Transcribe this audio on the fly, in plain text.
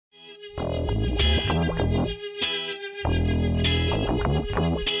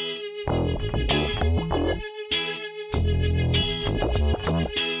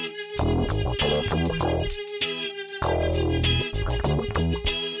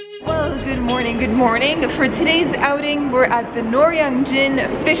Good morning. For today's outing, we're at the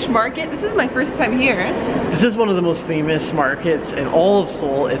Noryangjin Fish Market. This is my first time here. This is one of the most famous markets in all of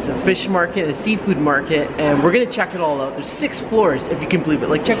Seoul. It's a fish market, a seafood market, and we're gonna check it all out. There's 6 floors, if you can believe it.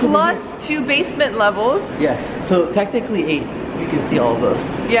 Like check plus 2 basement levels. Yes, so technically 8. You can see all of those.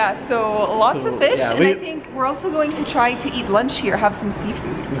 Yeah, so lots of fish, yeah, and I think we're also going to try to eat lunch here, have some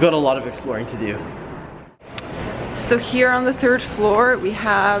seafood. We've got a lot of exploring to do. So here on the 3rd floor, we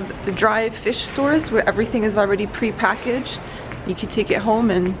have the dry fish stores where everything is already pre-packaged. You can take it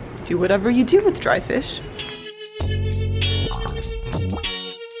home and do whatever you do with dry fish.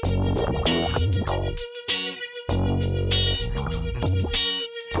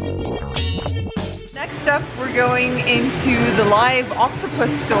 Next up, we're going into the live octopus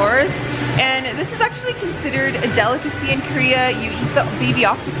stores. And this is actually considered a delicacy in Korea. You eat the baby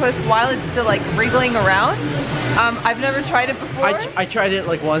octopus while it's still like wriggling around. I've never tried it before. I tried it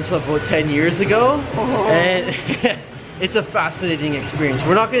like once about 10 years ago, and it's a fascinating experience.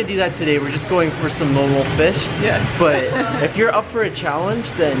 We're not going to do that today. We're just going for some normal fish. Yeah. But if you're up for a challenge,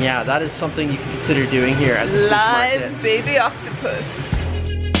 then yeah, that is something you can consider doing here at the live market. Baby octopus.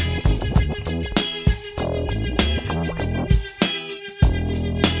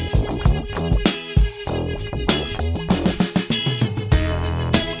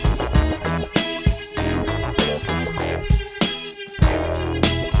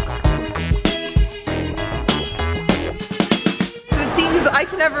 I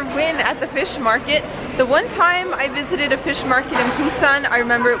can never win at the fish market. The one time I visited a fish market in Busan, I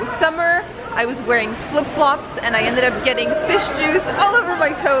remember it was summer, I was wearing flip-flops and I ended up getting fish juice all over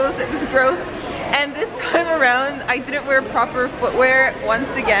my toes. It was gross. And this time around, I didn't wear proper footwear once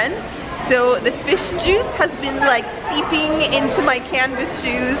again. So the fish juice has been like seeping into my canvas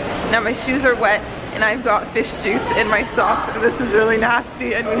shoes. Now my shoes are wet and I've got fish juice in my socks. This is really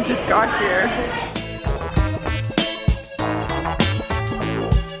nasty and we just got here.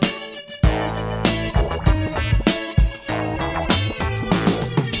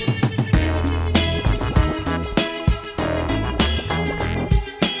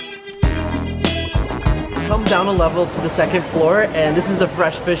 Come down a level to the 2nd floor, and this is the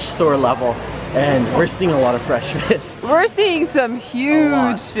fresh fish store level, and we're seeing a lot of fresh fish. We're seeing some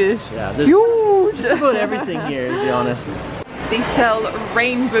huge fish. Yeah, there's huge. just about everything here, to be honest. They sell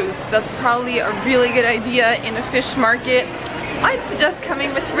rain boots. That's probably a really good idea in a fish market. I'd suggest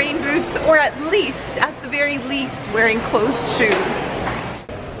coming with rain boots, or at the very least, wearing closed shoes.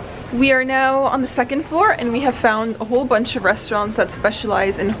 We are now on the 2nd floor and we have found a whole bunch of restaurants that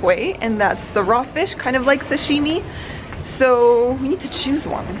specialize in hui, and that's the raw fish, kind of like sashimi. So we need to choose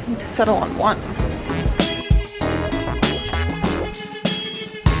one. We need to settle on one.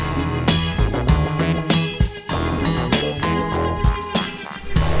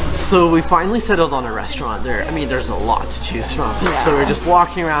 So we finally settled on a restaurant there. I mean, there's a lot to choose from. Yeah. So we're just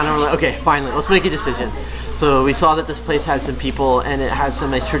walking around and we're like, okay, finally, let's make a decision. So we saw that this place had some people and it had some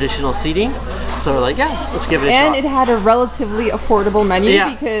nice traditional seating. So we're like, yes, let's give it a shot. And it had a relatively affordable menu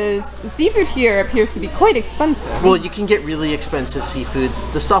because the seafood here appears to be quite expensive. Well, you can get really expensive seafood.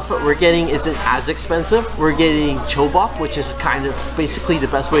 The stuff that we're getting isn't as expensive. We're getting chobap, which is kind of basically the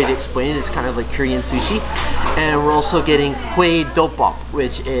best way to explain it. It's kind of like Korean sushi. And we're also getting hui dopap,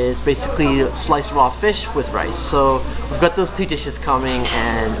 which is basically sliced raw fish with rice. So we've got those 2 dishes coming,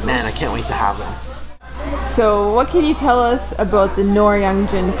 and man, I can't wait to have them. So what can you tell us about the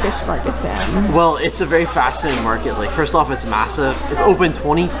Noryangjin Fish Market, Sam? Well, it's a very fascinating market. Like, first off, it's massive. It's open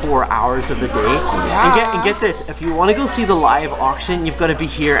 24 hours of the day. Yeah. And get this, if you want to go see the live auction, you've got to be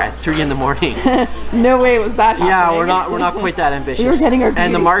here at 3 in the morning. No way was that happening. Yeah, we're not quite that ambitious. We were getting our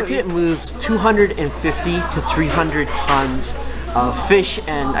And the market sleep. moves 250 to 300 tons of fish,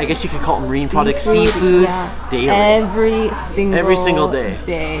 and I guess you could call it marine products, seafood, daily. Every single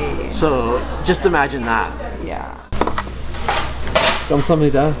day. So just imagine that. Yeah.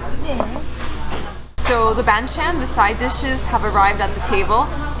 감사합니다. So the banchan, the side dishes, have arrived at the table,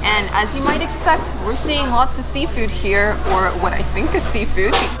 and as you might expect, we're seeing lots of seafood here, or what I think is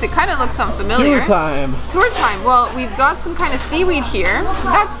seafood, because it kind of looks unfamiliar. Tour time. Tour time. Well, we've got some kind of seaweed here.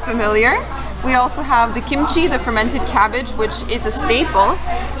 That's familiar. We also have the kimchi, the fermented cabbage, which is a staple.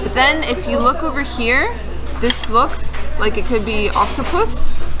 But then if you look over here, this looks like it could be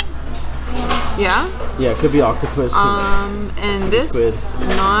octopus. Yeah? Yeah, it could be octopus. And this,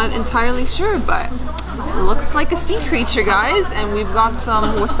 not entirely sure, but it looks like a sea creature, guys. And we've got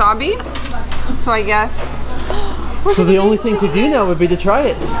some wasabi. So I guess. So the only thing to do now would be to try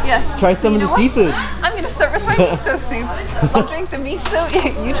it. Yes. Try some of the seafood. I'm gonna start with my miso soup. I'll drink the miso.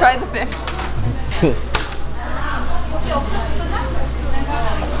 You try the fish.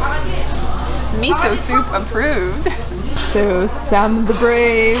 Miso soup approved. So Sam the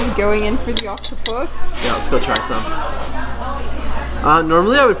Brave going in for the octopus. Yeah, let's go try some.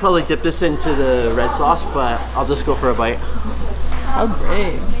 Normally I would probably dip this into the red sauce, but I'll just go for a bite. How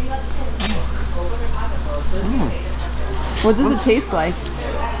brave. What does it taste like?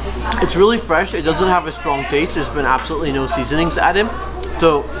 It's really fresh. It doesn't have a strong taste. There's been absolutely no seasonings added.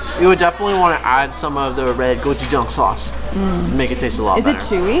 So you would definitely want to add some of the red gochujang sauce to make it taste a lot better.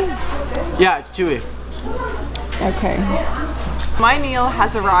 Is it chewy? Yeah, it's chewy. Okay. My meal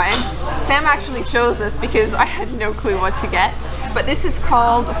has arrived. Sam actually chose this because I had no clue what to get. But this is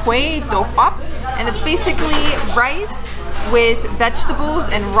called hui dopap, and it's basically rice with vegetables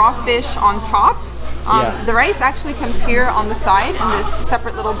and raw fish on top. The rice actually comes here on the side in this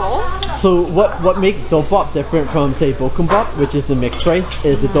separate little bowl. So what makes dopap different from, say, bokkeumbap, which is the mixed rice,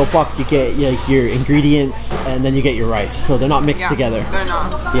 is the dopap you get your ingredients and then you get your rice. So they're not mixed together. They're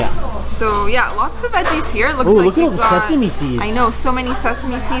not. Yeah. So yeah, lots of veggies here. Looks like look at all the sesame seeds. I know, so many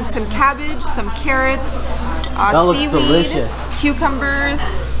sesame seeds, some cabbage, some carrots, that looks seaweed, delicious. Cucumbers,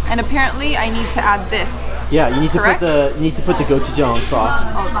 and apparently I need to add this. Yeah, you need to put the gochujang sauce.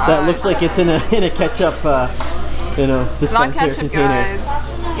 Oh, that looks like it's in a ketchup dispenser it's not ketchup, container.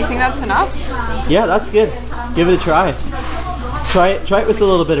 Guys. You think that's enough? Yeah, that's good. Give it a try. Try it with a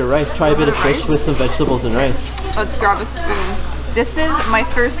little bit of rice. Try a bit of fish with some vegetables and rice. Let's grab a spoon. This is my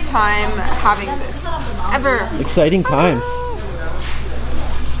first time having this ever. Exciting times.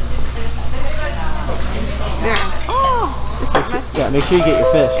 There. Oh, this is messy. Yeah, make sure you get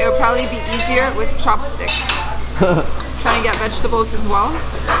your fish. It would probably be easier with chopsticks. Trying to get vegetables as well.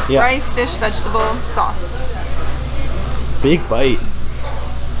 Yeah. Rice, fish, vegetable, sauce. Big bite.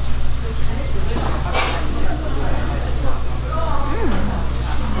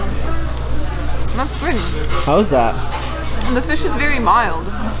 That's good. How's that? The fish is very mild.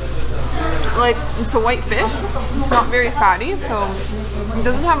 Like, it's a white fish. It's not very fatty, so it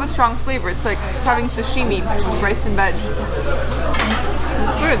doesn't have a strong flavor. It's like having sashimi with rice and veg.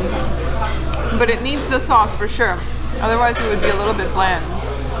 It's good. But it needs the sauce for sure. Otherwise it would be a little bit bland.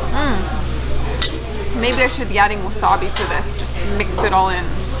 Maybe I should be adding wasabi to this. Just mix it all in.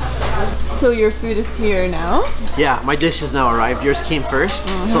 So your food is here now? Yeah, my dish has now arrived. Yours came first.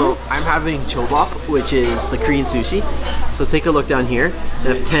 So I'm having chobap, which is the Korean sushi. So take a look down here.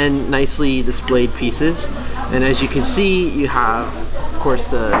 I have 10 nicely displayed pieces. And as you can see, you have, of course,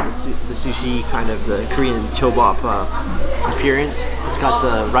 the sushi, kind of the Korean chobap appearance. It's got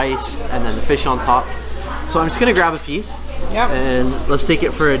the rice and then the fish on top. So I'm just gonna grab a piece. Yep. And let's take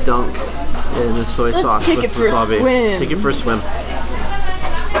it for a dunk in the soy sauce with wasabi. Take it for a swim.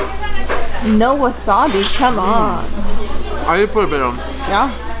 No wasabi, come on. I did put a bit on. Yeah?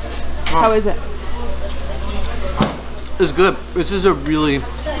 How is it? It's good. This is a really,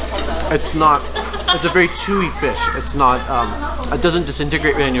 it's a very chewy fish. It's not, it doesn't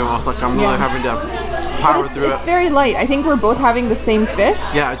disintegrate in your mouth like I'm really having to power through it. It's very light. I think we're both having the same fish.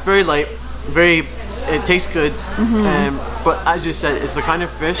 Yeah, it's very light, it tastes good. But as you said, it's the kind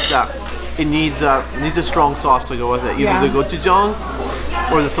of fish that it needs a strong sauce to go with it. Either the gochujang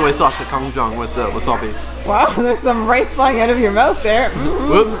or the soy sauce, the kangjang with the wasabi. Wow, there's some rice flying out of your mouth there.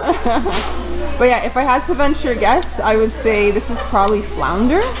 Whoops. But yeah, if I had to venture a guess, I would say this is probably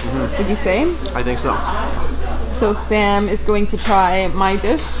flounder. Would you say? I think so. So Sam is going to try my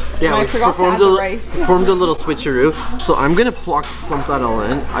dish. Yeah, I forgot to add the rice. Performed a little switcheroo. So I'm gonna plump that all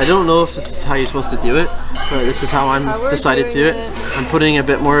in. I don't know if this is how you're supposed to do it, but this is how I'm decided to do it. I'm putting a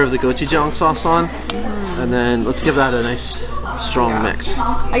bit more of the gochujang sauce on, and then let's give that a nice strong mix.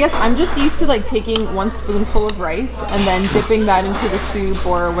 I guess I'm just used to like taking 1 spoonful of rice and then dipping that into the soup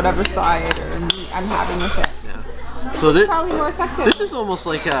or whatever side or meat I'm having with it. So this probably more effective. This is almost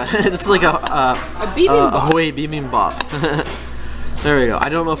like a this is like a bibimbap. Hui bibimbap. There we go. I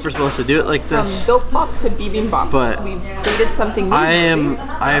don't know if we're supposed to do it like this. From dopap to bibimbap. But we've created something new.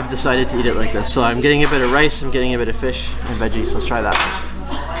 I have decided to eat it like this. So I'm getting a bit of rice, I'm getting a bit of fish and veggies. Let's try that.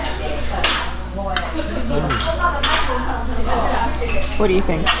 What do you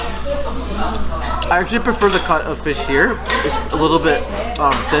think? I actually prefer the cut of fish here. It's a little bit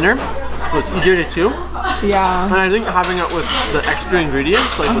thinner, so it's easier to chew. Yeah. And I think having it with the extra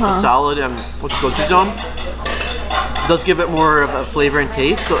ingredients, like with the salad and with gochujang, does give it more of a flavor and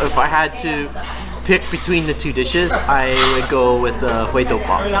taste. So if I had to pick between the two dishes, I would go with the hui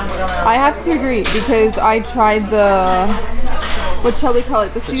dopap. I have to agree because I tried the what shall we call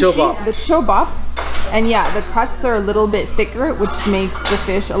it? The sushi? chobap. The chobap. And yeah, the cuts are a little bit thicker, which makes the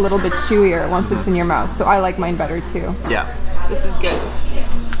fish a little bit chewier once it's in your mouth. So I like mine better too. Yeah. This is good.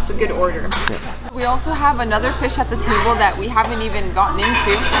 It's a good order. Yeah. We also have another fish at the table that we haven't even gotten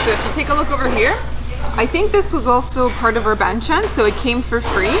into. So if you take a look over here, I think this was also part of our banchan, so it came for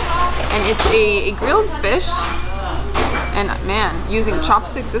free. And it's a grilled fish. And man, using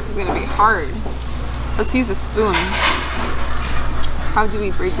chopsticks, this is gonna be hard. Let's use a spoon. How do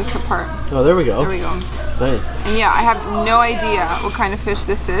we break this apart? Oh, there we go. There we go. Nice. And yeah, I have no idea what kind of fish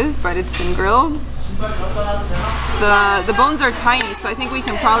this is, but it's been grilled. The bones are tiny, so I think we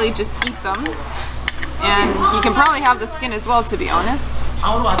can probably just eat them. And you can probably have the skin as well, to be honest.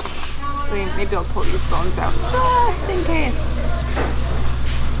 Actually, maybe I'll pull these bones out just in case.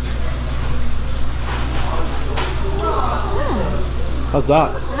 How's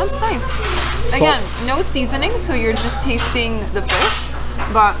that? That's nice. Again, no seasoning, so you're just tasting the fish.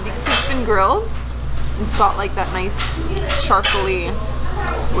 But because it's been grilled, it's got like that nice charcoaly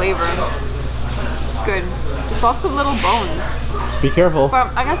flavor. It's good. Just lots of little bones. Be careful.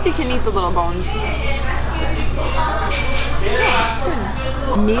 But I guess you can eat the little bones. Yeah,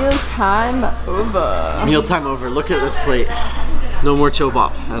 it's good. Mealtime over. Mealtime over. Look at this plate. No more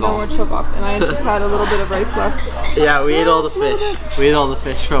chobap at all. No more chobap. And I just had a little bit of rice left. Yeah, we ate all the fish. We ate all the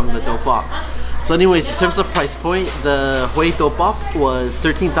fish from the dopap. So anyways, in terms of price point, the hui dopap was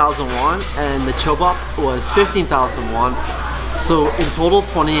 13,000 won and the chobap was 15,000 won. So in total,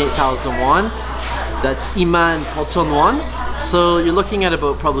 28,000 won. That's 28,000 won. So you're looking at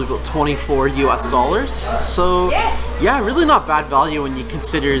probably about 24 US dollars. So yeah, really not bad value when you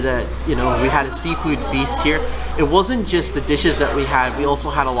consider that, you know, we had a seafood feast here. It wasn't just the dishes that we had, we also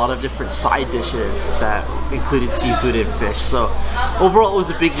had a lot of different side dishes that included seafood and fish. So overall it was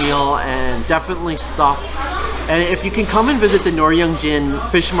a big meal and definitely stuffed. And if you can come and visit the Noryeongjin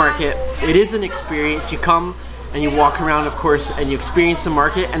fish market, it is an experience. You come and you walk around, of course, and you experience the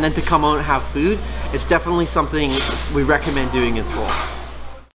market, and then to come out and have food, it's definitely something we recommend doing in Seoul.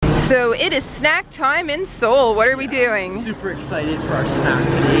 So it is snack time in Seoul. What are we doing? Super excited for our snack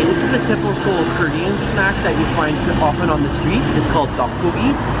today. This is a typical Korean snack that you find often on the streets. It's called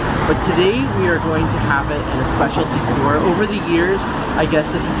tteokbokki. But today we are going to have it in a specialty store. Over the years, I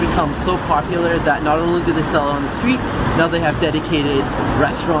guess this has become so popular that not only do they sell it on the streets, now they have dedicated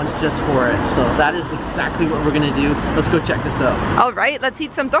restaurants just for it. So that is exactly what we're gonna do. Let's go check this out. All right, let's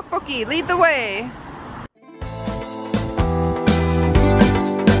eat some tteokbokki. Lead the way.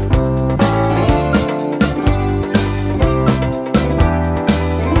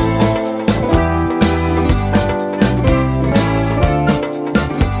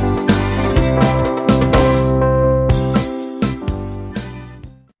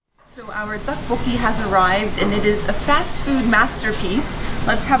 Our tteokbokki has arrived and it is a fast food masterpiece.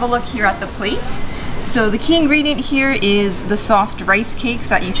 Let's have a look here at the plate. So the key ingredient here is the soft rice cakes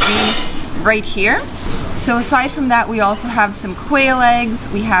that you see right here. So aside from that, we also have some quail eggs,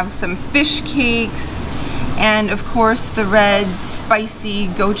 we have some fish cakes, and of course the red spicy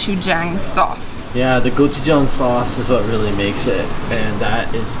gochujang sauce. Yeah, the gochujang sauce is what really makes it, and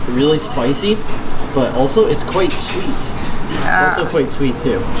that is really spicy, but also it's quite sweet. Also quite sweet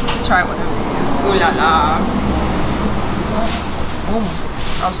too. Let's try one of these. Ooh la la.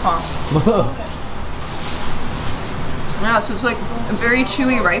 That was fun. Yeah, so it's like a very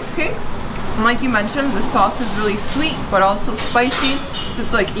chewy rice cake. And like you mentioned, the sauce is really sweet, but also spicy. So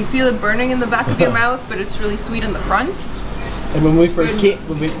it's like you feel it burning in the back of your mouth, but it's really sweet in the front. And when we first came,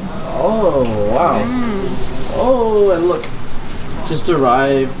 oh wow. Oh, and look, just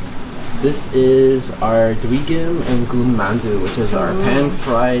arrived. This is our dwigim and gun mandu, which is our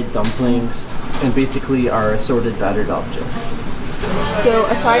pan-fried dumplings and basically our assorted battered objects. So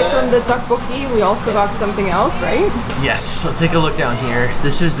aside from the tteokbokki, we also got something else, right? Yes, so take a look down here.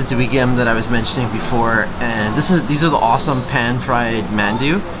 This is the dwigim that I was mentioning before, and these are the awesome pan-fried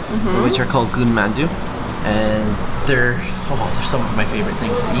mandu, which are called gun mandu. And they're some of my favorite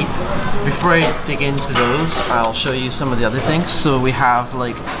things to eat. Before I dig into those, I'll show you some of the other things. So we have,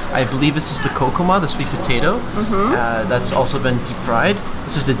 like, I believe this is the kokoma, the sweet potato. That's also been deep fried.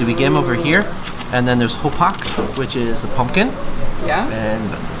 This is the dwigim over here. And then there's hopak, which is a pumpkin. Yeah.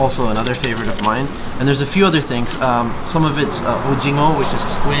 And also another favorite of mine. And there's a few other things. Some of it's ojingo, which is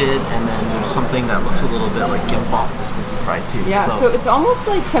squid, and then there's something that looks a little bit like gimbap that's been deep fried too. Yeah, so it's almost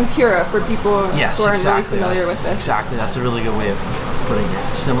like tempura for people who aren't really familiar with this. Exactly, that's a really good way of putting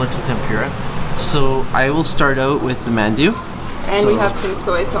it. Similar to tempura. So I will start out with the mandu. And we have some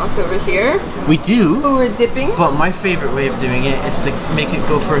soy sauce over here. We do. Oh, we're dipping. But my favorite way of doing it is to make it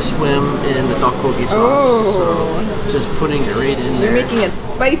go for a swim in the tteokbokki sauce. Oh. So just putting it right in there. You're making it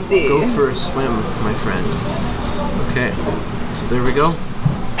spicy. Go for a swim, my friend. Okay, so there we go.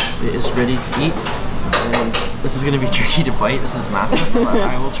 It is ready to eat. And this is going to be tricky to bite. This is massive, but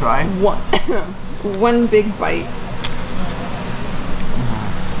I will try. One big bite.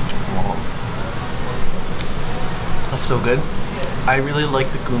 That's so good. I really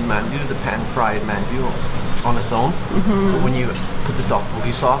like the gun mandu, the pan-fried mandu on its own. But when you put the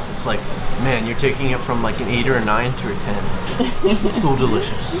tteokbokki sauce, it's like, man, you're taking it from like an 8 or a 9 to a 10. So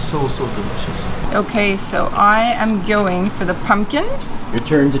delicious. So delicious. Okay, so I am going for the pumpkin. Your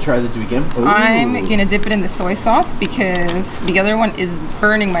turn to try the dugem. I'm gonna dip it in the soy sauce because the other one is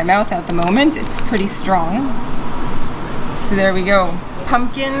burning my mouth at the moment. It's pretty strong. So there we go.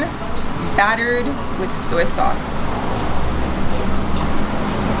 Pumpkin battered with soy sauce.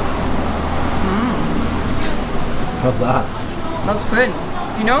 How's that? That's good.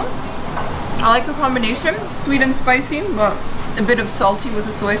 You know, I like the combination, sweet and spicy, but a bit of salty with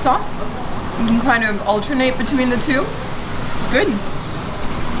the soy sauce. You can kind of alternate between the two. It's good.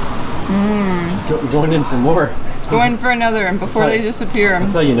 Just going in for more. Go in for another, and before they disappear.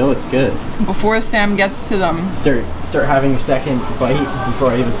 That's how you know it's good. Before Sam gets to them. Start having your second bite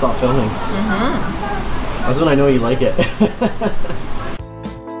before I even stop filming. That's when I know you like it.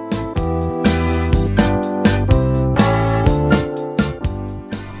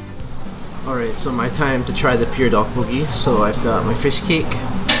 Alright, so my time to try the pure tteokbokki. So I've got my fish cake,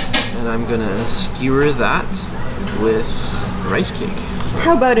 and I'm gonna skewer that with rice cake. So.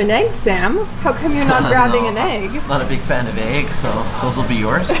 How about an egg, Sam? How come you're not grabbing an egg? Not a big fan of eggs, so those will be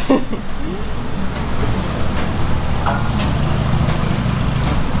yours.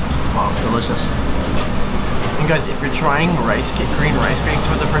 Wow, delicious. And guys, if you're trying Korean rice cakes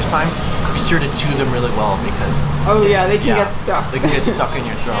for the first time, be sure to chew them really well because they can get stuck. They can get stuck in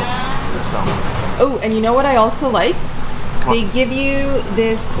your throat. So. Oh, and you know what I also like? They give you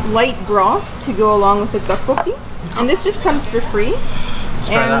this light broth to go along with the tteokbokki, and this just comes for free.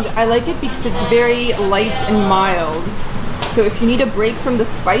 And I like it because it's very light and mild. So if you need a break from the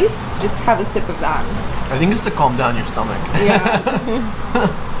spice, just have a sip of that. I think it's to calm down your stomach. Yeah.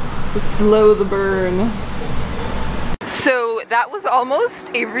 To slow the burn. So that was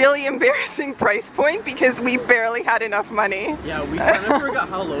almost a really embarrassing price point because we barely had enough money. Yeah, we kind of forgot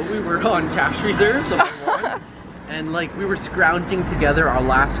how low we were on cash reserves. And like we were scrounging together our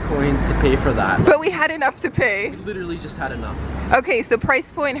last coins to pay for that. But we had enough to pay. We literally just had enough. Okay, so price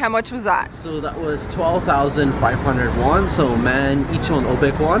point, how much was that? So that was 12,500 won, so man each on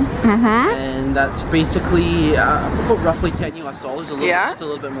 500 won. And that's basically roughly 10 US dollars, just a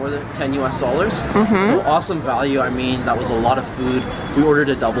little bit more than 10 US dollars. So awesome value. I mean, that was a lot of food. We ordered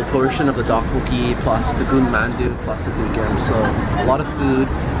a double portion of the tteokbokki plus the gun mandu plus the dugem, so a lot of food.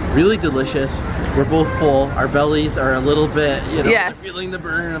 Really delicious. We're both full. Our bellies are a little bit, you know, feeling the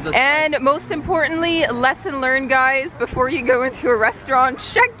burn of the spice. And most importantly, lesson learned, guys, before you go into a restaurant,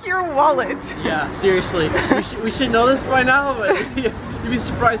 check your wallet. Yeah, seriously. we should know this by now, but you'd be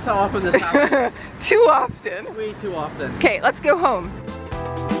surprised how often this happens. Too often. It's way too often. Okay, let's go home.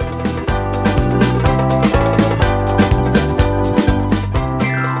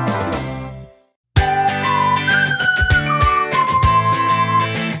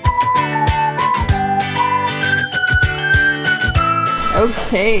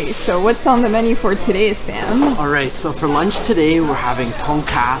 Okay, so what's on the menu for today, Sam? Alright, so for lunch today we're having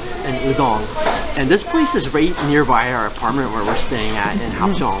tonkas and udon. And this place is right nearby our apartment where we're staying at in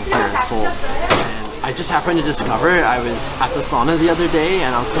Hapjeong here in Seoul. And I just happened to discover it. I was at the sauna the other day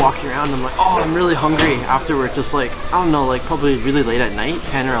and I was walking around and I'm like, oh, I'm really hungry afterwards. Just like, I don't know, like probably really late at night,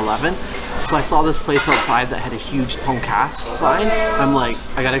 10 or 11. So I saw this place outside that had a huge tonkas sign. I'm like,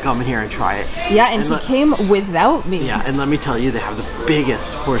 I gotta come in here and try it. Yeah, and he came without me. Yeah, and let me tell you, they have the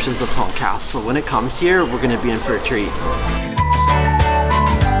biggest portions of tonkas. So when it comes here, we're gonna be in for a treat.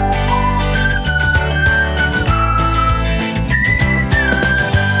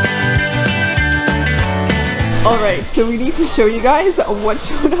 Alright, so we need to show you guys what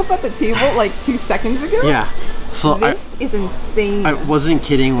showed up at the table like 2 seconds ago. Yeah. So this is insane. I wasn't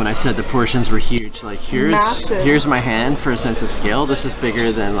kidding when I said the portions were huge. Like here's my hand for a sense of scale. This is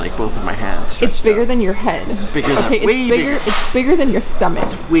bigger than like both of my hands. It's bigger than your head. It's bigger than way bigger. It's bigger than your stomach.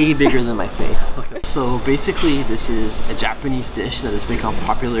 It's way bigger than my face. Okay. So basically, this is a Japanese dish that has become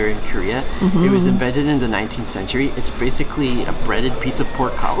popular in Korea. It was invented in the 19th century. It's basically a breaded piece of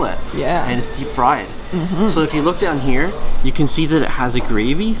pork cutlet. Yeah. And it's deep fried. So if you look down here, you can see that it has a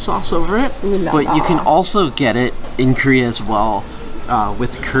gravy sauce over it. But you can also get it in Korea Korea as well,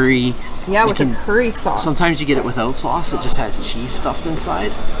 with curry. Yeah, with the curry sauce. Sometimes you get it without sauce. It just has cheese stuffed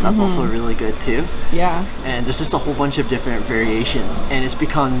inside. That's also really good too. Yeah. And there's just a whole bunch of different variations. And it's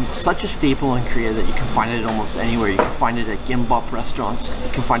become such a staple in Korea that you can find it almost anywhere. You can find it at gimbap restaurants.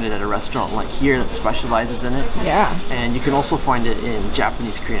 You can find it at a restaurant like here that specializes in it. Yeah. And you can also find it in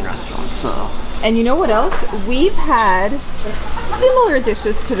Japanese Korean restaurants. So. And you know what else? We've had similar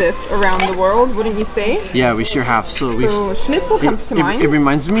dishes to this around the world, wouldn't you say? Yeah, we sure have. So schnitzel comes to mind. It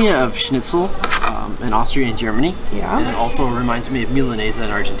reminds me of schnitzel in Austria and Germany. Yeah. And it also reminds me of Milanese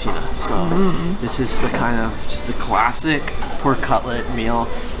in Argentina. So this is the kind of just a classic pork cutlet meal.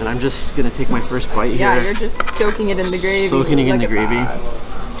 And I'm just gonna take my first bite here. Yeah, you're just soaking it in the gravy. Soaking it in the gravy.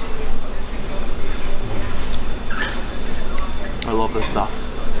 I love this stuff.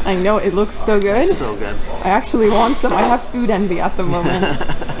 I know, it looks so good. It's so good. I actually want some. I have food envy at the moment.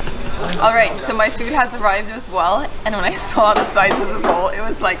 All right, so my food has arrived as well, and when I saw the size of the bowl, it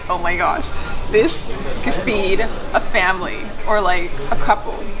was like, oh my gosh, this could feed a family or like a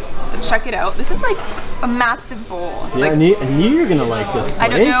couple. But check it out. This is like a massive bowl. Yeah, like, I knew you were gonna like this place. I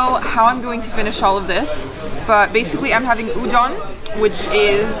don't know how I'm going to finish all of this, but basically I'm having udon, which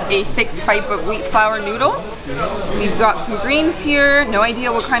is a thick type of wheat flour noodle. We've got some greens here, no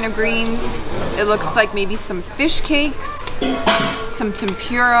idea what kind of greens. It looks like maybe some fish cakes, some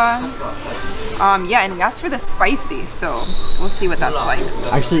tempura. Yeah, and we asked for the spicy, so we'll see what that's like.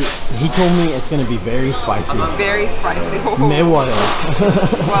 Actually, he told me it's gonna be very spicy. Very spicy. Well,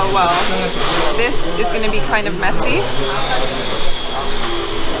 this is gonna be kind of messy.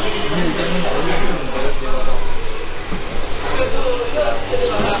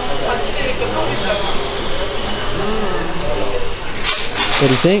 What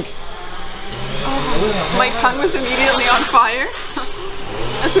do you think? My tongue was immediately on fire.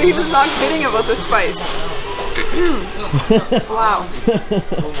 And so he was not kidding about the spice. Wow.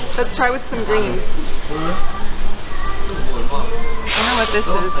 Let's try with some greens. I don't know what this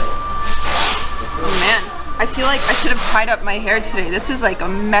is. Oh man, I feel like I should have tied up my hair today. This is like a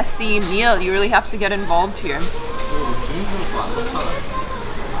messy meal. You really have to get involved here.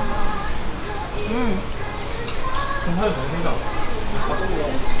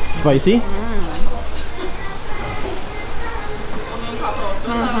 Spicy?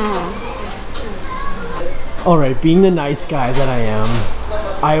 Alright, being the nice guy that I am,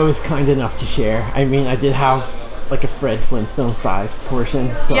 I was kind enough to share. I mean, I did have like a Fred Flintstone size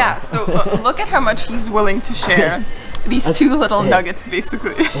portion. So. Yeah, so look at how much he's willing to share. These two little nuggets,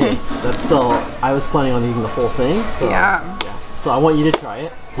 basically. That's still, I was planning on eating the whole thing. So, yeah. So I want you to try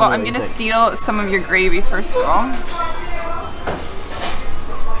it. Well, I'm gonna steal some of your gravy first of all.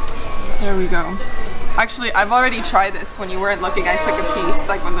 There we go. Actually, I've already tried this. When you weren't looking, I took a piece,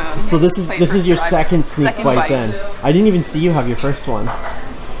 like when the So this is your second sneak bite then. I didn't even see you have your first one.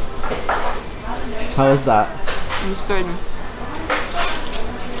 How is that? It's good.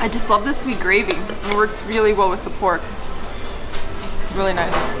 I just love the sweet gravy. It works really well with the pork. Really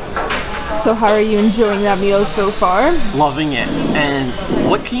nice. So how are you enjoying that meal so far? Loving it. And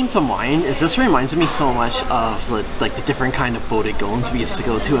what came to mind is this reminds me so much of the different kind of bodegones we used to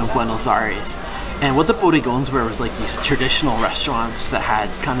go to in Buenos Aires. And what the bodegones were was like these traditional restaurants that had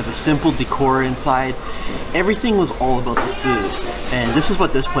kind of a simple decor inside. Everything was all about the food. And this is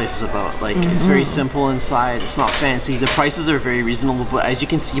what this place is about. Like, it's very simple inside, it's not fancy. The prices are very reasonable, but as you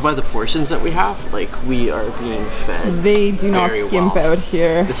can see by the portions that we have, like, we are being fed. They do not skimp out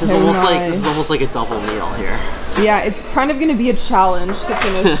here. This is almost like a double meal here. Yeah, it's kind of gonna be a challenge to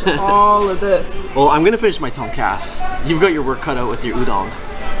finish all of this. Well, I'm gonna finish my tonkatsu. You've got your work cut out with your udon.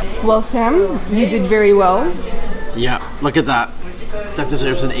 Well, Sam, you did very well. Yeah, look at that. That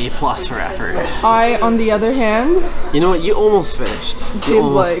deserves an A+ for effort. I, on the other hand, you know what? You almost finished. You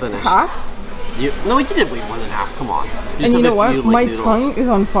almost finished. Half? No, you did way more than half. Come on. And you know what? My tongue is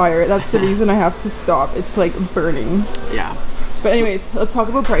on fire. That's the reason I have to stop. It's like burning. Yeah. But anyways, let's talk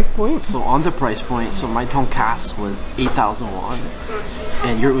about price point. So on to price point. So my tonkatsu was 8,000 won.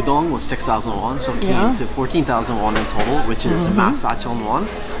 And your udon was 6,000 won. So it came to 14,000 won in total, which is mass sachon won.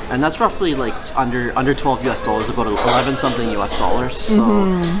 And that's roughly like under $12 US, about 11 something US dollars. So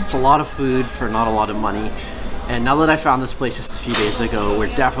it's a lot of food for not a lot of money. And now that I found this place just a few days ago,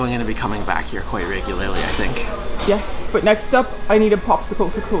 we're definitely going to be coming back here quite regularly, I think. Yes, but next up, I need a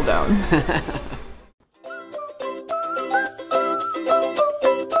popsicle to cool down.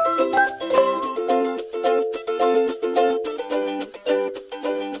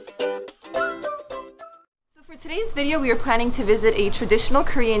 video, we were planning to visit a traditional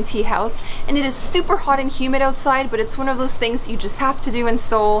Korean tea house, and it is super hot and humid outside, but it's one of those things you just have to do in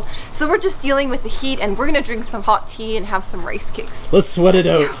Seoul. So we're just dealing with the heat, and we're gonna drink some hot tea and have some rice cakes. Let's sweat it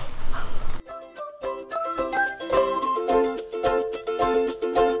out.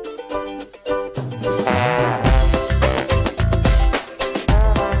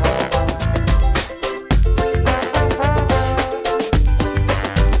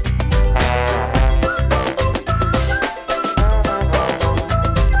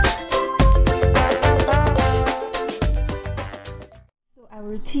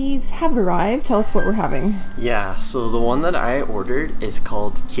 Our teas have arrived. Tell us what we're having. Yeah, so the one that I ordered is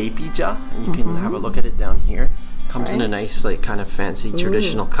called Kpija, and you can have a look at it down here. Comes in a nice, like, kind of fancy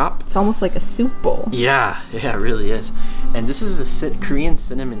traditional cup. It's almost like a soup bowl. Yeah, it really is. And this is a Korean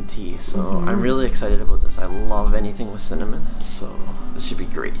cinnamon tea, so I'm really excited about this. I love anything with cinnamon, so this should be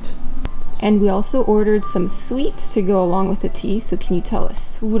great. And we also ordered some sweets to go along with the tea, so can you tell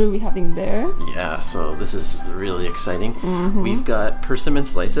us, what are we having there? Yeah, so this is really exciting. We've got persimmon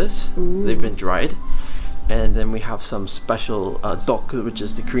slices. They've been dried. And then we have some special dok, which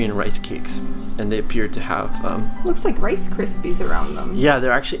is the Korean rice cakes. And they appear to have... looks like Rice Krispies around them. Yeah,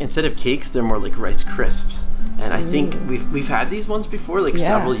 they're actually, instead of cakes, they're more like Rice Crisps. And I think we've had these ones before, like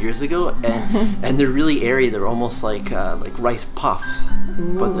several years ago, and they're really airy. They're almost like rice puffs,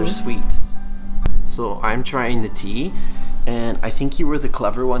 but they're sweet. So I'm trying the tea, and I think you were the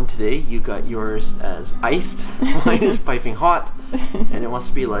clever one today. You got yours as iced, mine is piping hot, and it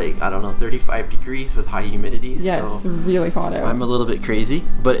must be like, I don't know, 35 degrees with high humidity. Yeah, so it's really hot out. I'm a little bit crazy,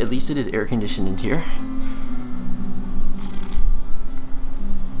 but at least it is air conditioned in here.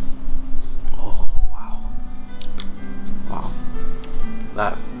 Oh, wow. Wow.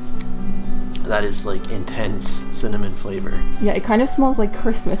 That is like intense cinnamon flavor. Yeah, it kind of smells like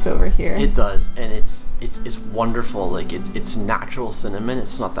Christmas over here. It does, and it's wonderful. Like it's natural cinnamon.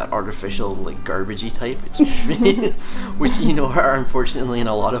 It's not that artificial, like garbagey type. It's which you know are unfortunately in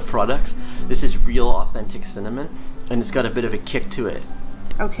a lot of products. This is real authentic cinnamon, and it's got a bit of a kick to it.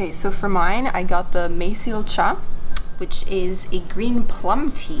 Okay, so for mine, I got the Maesil cha, which is a green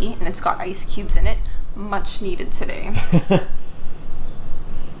plum tea, and it's got ice cubes in it. Much needed today.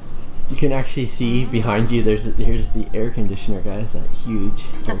 You can actually see behind you, here's the air conditioner, guys, that huge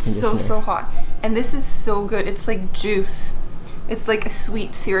air conditioner. That's so hot. And this is so good. It's like juice. It's like a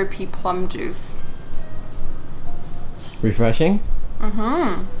sweet syrupy plum juice. Refreshing?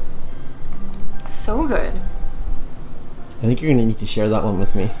 So good. I think you're gonna need to share that one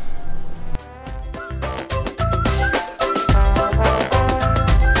with me.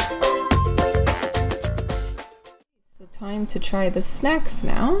 Time to try the snacks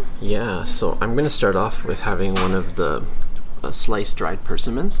now. Yeah, so I'm gonna start off with having one of the sliced dried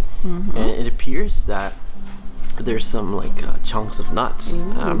persimmons, and it appears that there's some like chunks of nuts.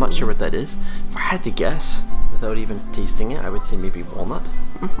 I'm not sure what that is. If I had to guess, without even tasting it, I would say maybe walnut.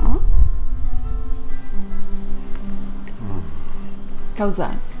 How's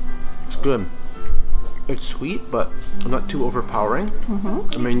that? It's good. It's sweet, but not too overpowering.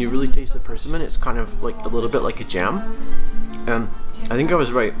 I mean, you really taste the persimmon. It's kind of like a little bit like a jam. And I think I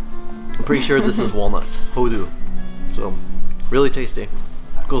was right. I'm pretty sure this is walnuts, hodu. So, really tasty.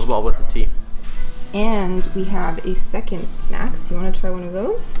 Goes well with the tea. And we have a second snack. So you want to try one of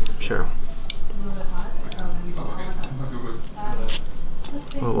those? Sure.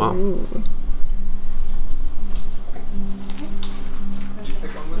 Oh wow.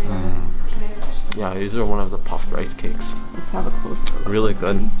 Yeah, these are one of the puffed rice cakes. Let's have a closer look. Really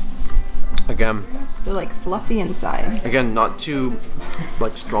good. Again, they're like fluffy inside. Again, not too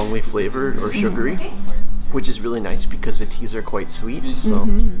like strongly flavored or sugary, which is really nice because the teas are quite sweet. So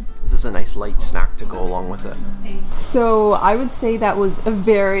this is a nice light snack to go along with it. So I would say that was a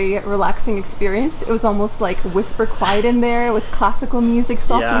very relaxing experience. It was almost like whisper quiet in there with classical music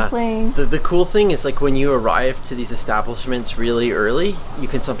softly playing. The cool thing is like when you arrive to these establishments really early, you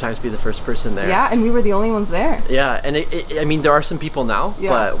can sometimes be the first person there. Yeah, and we were the only ones there. Yeah, and I mean there are some people now,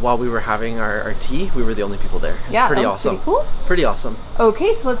 but while we were having our tea, we were the only people there. It's pretty awesome. Pretty cool. Pretty awesome.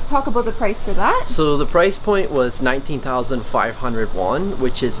 Okay, so let's talk about the price for that. So the price point was 19,500 won,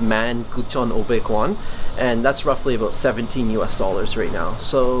 which is man 9,500 won, and that's roughly about $17 US right now.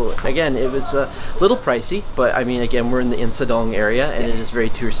 So again, it was a little pricey, but I mean, again, we're in the Insadong area, and it is very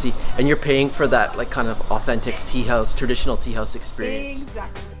touristy, and you're paying for that like kind of authentic tea house, traditional tea house experience.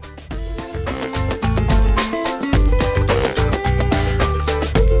 Exactly.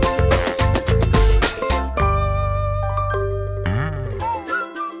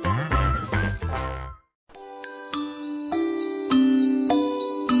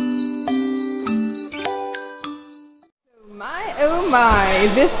 my.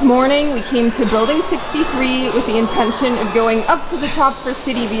 This morning we came to building 63 with the intention of going up to the top for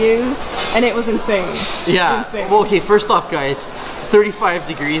city views, and it was insane. Yeah. Insane. Well, okay, first off, guys, 35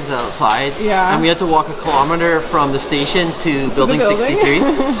 degrees outside. Yeah. And we had to walk a kilometer from the station to building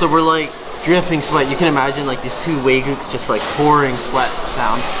 63. So we're like dripping sweat. You can imagine like these two Waygooks just like pouring sweat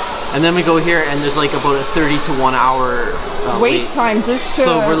down. And then we go here and there's like about a 30 to 1 hour wait time just to,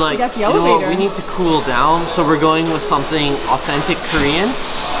 so we're like, to get the you elevator. know what, we need to cool down. So we're going with something authentic Korean.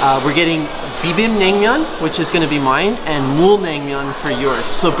 We're getting bibim naengmyeon, which is going to be mine, and mul naengmyeon for yours.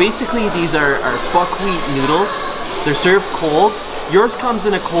 So basically these are buckwheat noodles. They're served cold. Yours comes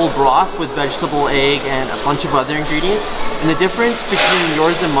in a cold broth with vegetable, egg, and a bunch of other ingredients. And the difference between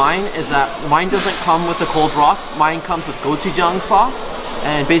yours and mine is that mine doesn't come with the cold broth. Mine comes with gochujang sauce.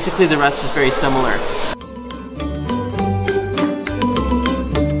 And basically the rest is very similar.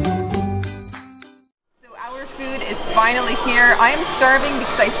 So our food is finally here. I am starving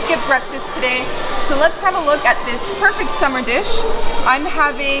because I skipped breakfast today. So let's have a look at this perfect summer dish. I'm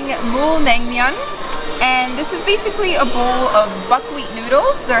having mul naengmyeon. And this is basically a bowl of buckwheat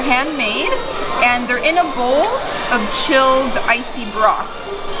noodles. They're handmade and they're in a bowl of chilled icy broth.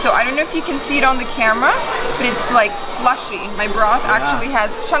 So I don't know if you can see it on the camera, but it's like slushy. My broth actually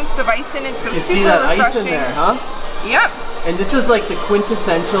has chunks of ice in it, so you super see that refreshing. ice in there, huh? Yep. And this is like the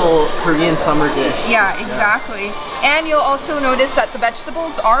quintessential Korean summer dish. Yeah, exactly. Yeah. And you'll also notice that the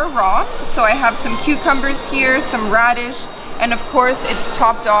vegetables are raw. So I have some cucumbers here, some radish, and of course it's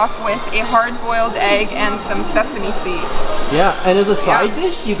topped off with a hard-boiled egg and some sesame seeds. Yeah, and as a side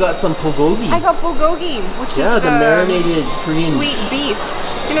dish, you got some bulgogi. I got bulgogi, which is the marinated Korean sweet beef.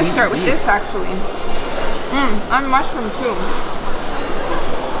 I'm gonna start with this actually. And mushroom too.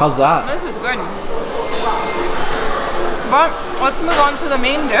 How's that? This is good. But let's move on to the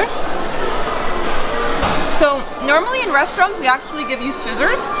main dish. So normally in restaurants they actually give you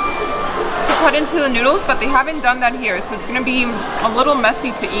scissors to cut into the noodles, but they haven't done that here, so it's gonna be a little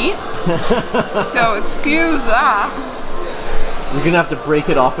messy to eat. So excuse that. You're gonna have to break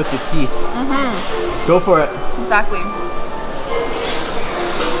it off with your teeth. Go for it. Exactly.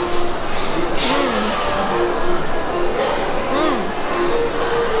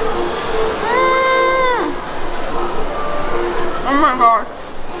 Oh my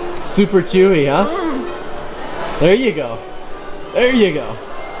gosh. Super chewy, huh? There you go. There you go.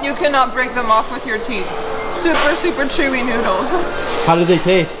 You cannot break them off with your teeth. Super, super chewy noodles. How do they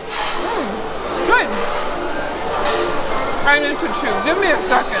taste? Good. I need to chew. Give me a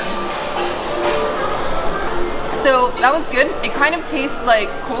second. So that was good. It kind of tastes like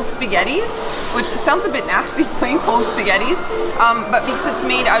cold spaghettis, which sounds a bit nasty, plain cold spaghettis. But because it's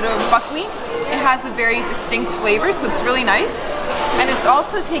made out of buckwheat, it has a very distinct flavor, so it's really nice. And it's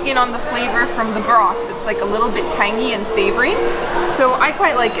also taken on the flavor from the broth. So it's like a little bit tangy and savory. So I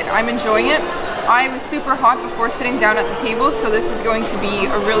quite like it. I'm enjoying it. I was super hot before sitting down at the table, so this is going to be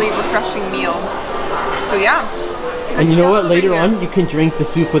a really refreshing meal. So yeah. And you know what? Later on, you can drink the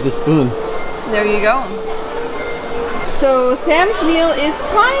soup with a spoon. There you go. So Sam's meal is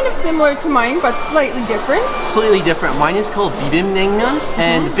kind of similar to mine, but slightly different. Slightly different. Mine is called bibim naengmyeon,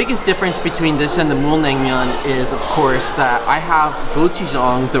 and the biggest difference between this and the mul naengmyeon is, of course, that I have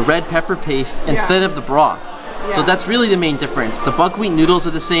gochujang, the red pepper paste, instead of the broth. So that's really the main difference. The buckwheat noodles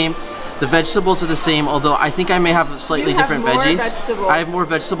are the same. The vegetables are the same, although I think I may have slightly different veggies. I have more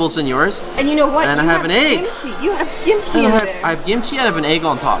vegetables than yours. And you know what? And I have an egg. Kimchi. You have kimchi in there. I have kimchi and I have an egg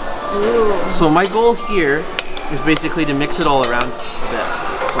on top. Ooh. So my goal here is basically to mix it all around a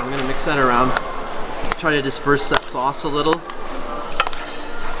bit. So I'm gonna mix that around. Try to disperse that sauce a little.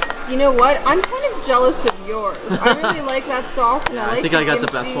 You know what? I'm kind of jealous of yours. I really like that sauce, and I think I got the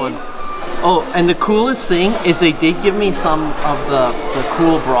best one. Oh, and the coolest thing is they did give me some of the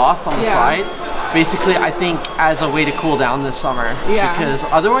cool broth on the side. Basically, I think as a way to cool down this summer. Yeah. Because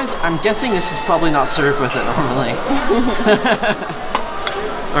otherwise, I'm guessing this is probably not served with it normally.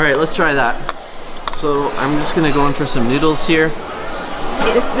 All right, let's try that. So I'm just gonna go in for some noodles here.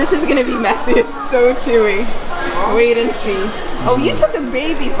 This is gonna be messy. It's so chewy. Wait and see. Oh, you took a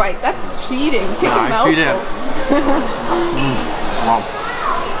baby bite. That's cheating. Take a mouthful. Wow.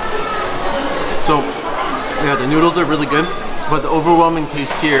 So, yeah, the noodles are really good, but the overwhelming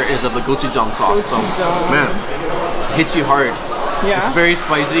taste here is of the gochujang sauce. So, man, it hits you hard. Yeah. It's very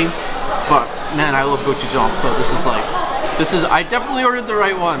spicy, but man, I love gochujang. So this is, I definitely ordered the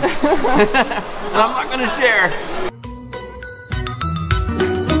right one. And I'm not gonna share.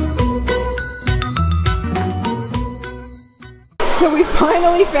 So we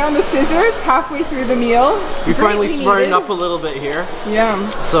finally found the scissors halfway through the meal. We finally smartened up a little bit here. Yeah.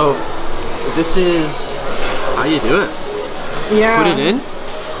 So this is how you do it. Yeah. Put it in.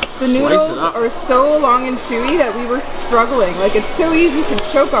 The noodles are so long and chewy that we were struggling. Like, it's so easy to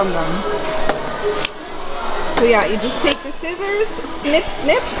choke on them. So yeah, you just take the scissors, snip,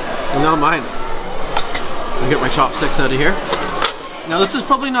 snip. Not mine. I'll get my chopsticks out of here. Now this is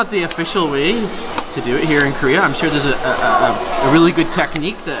probably not the official way to do it here in Korea. I'm sure there's a really good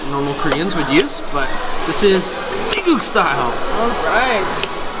technique that normal Koreans would use, but this is Jiguk style. All right.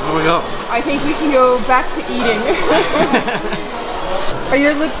 There we go. I think we can go back to eating. Are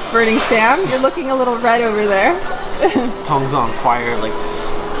your lips burning, Sam? You're looking a little red over there. Tongue's on fire. Like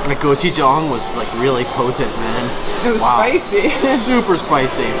gochujang was like really potent, man. It was spicy. Super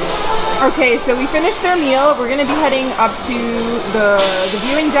spicy. Okay, so we finished our meal. We're gonna be heading up to the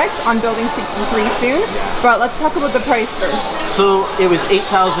viewing deck on building 63 soon. But let's talk about the price first. So it was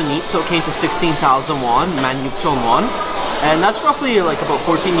 8,000 each, so it came to 16,000 won, 16,000 won. And that's roughly like about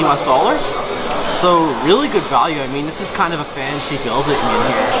 14 US dollars. So really good value. I mean, this is kind of a fancy building in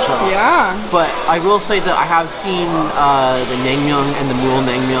here. So yeah. But I will say that I have seen the naengmyeon and the mul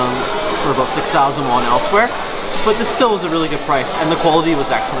naengmyeon for about 6,000 won elsewhere. But this still was a really good price, and the quality was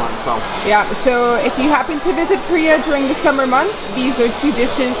excellent. So yeah. So if you happen to visit Korea during the summer months, these are two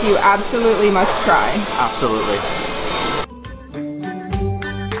dishes you absolutely must try. Absolutely.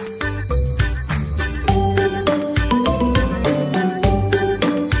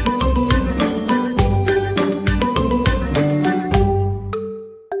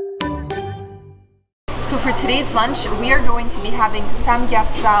 So for today's lunch, we are going to be having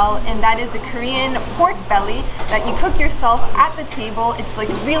samgyeopsal, and that is a Korean pork belly that you cook yourself at the table. It's like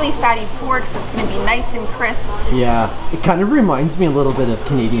really fatty pork, so it's going to be nice and crisp. Yeah, it kind of reminds me a little bit of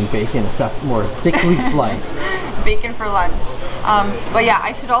Canadian bacon, except more thickly sliced. Bacon for lunch. But yeah,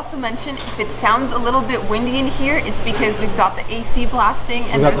 I should also mention, if it sounds a little bit windy in here, it's because we've got the AC blasting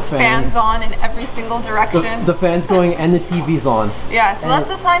and there's fans on in every single direction. The fan's going and the TV's on. Yeah, so that's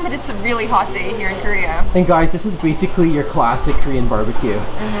a sign that it's a really hot day here in Korea. And guys, this is basically your classic Korean barbecue.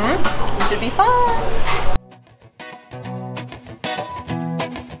 It should be fun.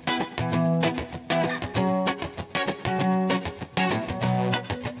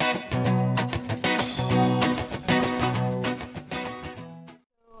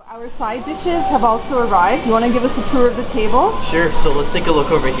 Our side dishes have also arrived. You want to give us a tour of the table? Sure, so let's take a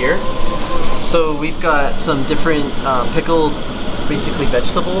look over here. So we've got some different pickled, basically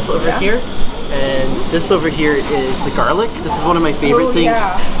vegetables over here. And this over here is the garlic. This is one of my favorite things.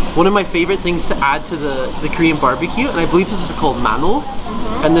 Yeah. One of my favorite things to add to the Korean barbecue, and I believe this is called mano.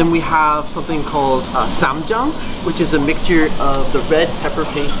 And then we have something called samjang, which is a mixture of the red pepper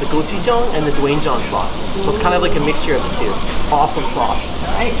paste, the gochujang, and the doenjang sauce. So it's kind of like a mixture of the two. Awesome sauce.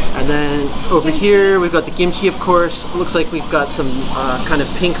 Nice. And then over here we've got the kimchi, of course. Looks like we've got some kind of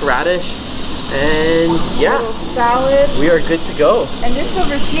pink radish. And yeah, salad. We are good to go. And this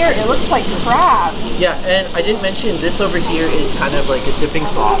over here, it looks like crab. Yeah, and I didn't mention this over here is kind of like a dipping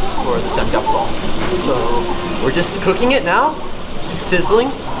sauce for the samgyeopsal. So we're just cooking it now. It's sizzling,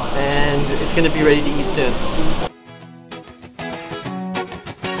 and it's going to be ready to eat soon.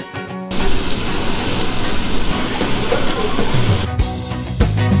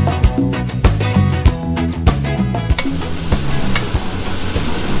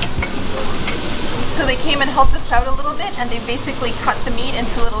 So they came and helped us out a little bit, and they basically cut the meat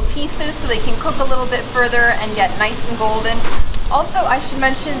into little pieces so they can cook a little bit further and get nice and golden. Also, I should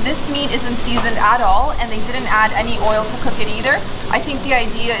mention this meat isn't seasoned at all, and they didn't add any oil to cook it either. I think the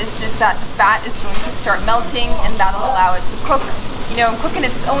idea is just that the fat is going to start melting, and that'll allow it to cook, you know, cook in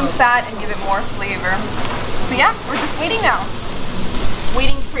its own fat and give it more flavor. So yeah, we're just waiting now.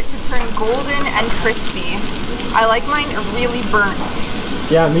 Waiting for it to turn golden and crispy. I like mine really burnt.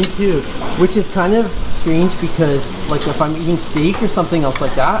 Yeah, me too. Which is kind of strange because, like, if I'm eating steak or something else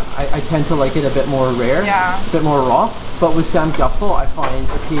like that, I tend to like it a bit more rare, a bit more raw. But with samgyeopsal, I find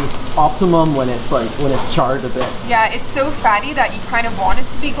it tastes optimum when it's charred a bit. Yeah, it's so fatty that you kind of want it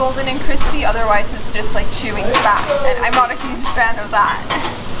to be golden and crispy. Otherwise, it's just like chewing fat, and I'm not a huge fan of that.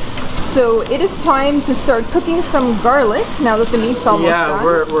 So it is time to start cooking some garlic now that the meat's almost done.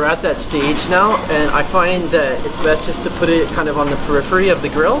 Yeah, we're at that stage now, and I find that it's best just to put it kind of on the periphery of the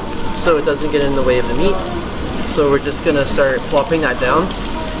grill so it doesn't get in the way of the meat. So we're just gonna start plopping that down.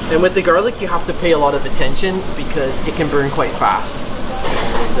 And with the garlic, you have to pay a lot of attention because it can burn quite fast.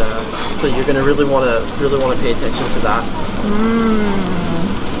 And, so you're gonna really wanna pay attention to that.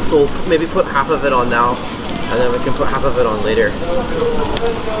 So we'll maybe put half of it on now, and then we can put half of it on later.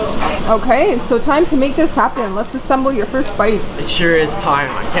 Okay, so time to make this happen. Let's assemble your first bite. It sure is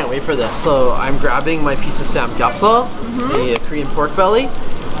time. I can't wait for this. So I'm grabbing my piece of samgyeopsal, a Korean pork belly,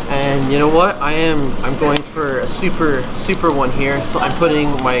 And you know what? I'm going for a super one here. So I'm putting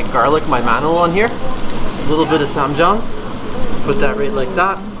my garlic, my mano on here. A little bit of samjang. Put that right like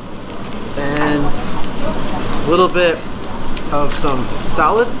that. And a little bit of some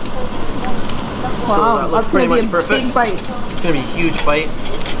salad. Wow, so that looks pretty much perfect. Big bite. It's gonna be a huge bite.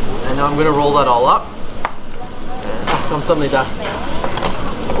 And now I'm gonna roll that all up. 감사합니다.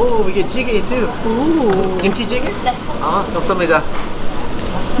 Oh, we get jjigae too. Ooh. Kimchi jjigae? 감사합니다.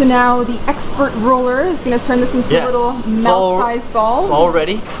 So now the expert roller is going to turn this into little melt-sized balls. It's all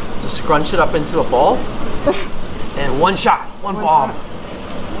ready. Just scrunch it up into a ball. And one shot, one bomb.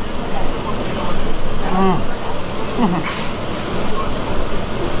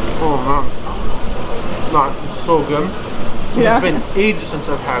 Oh man. That's so good. Yeah. It's been ages since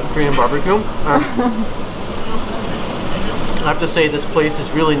I've had Korean barbecue. I have to say this place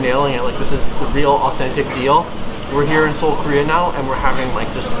is really nailing it. Like this is the real authentic deal. We're here in Seoul, Korea now, and we're having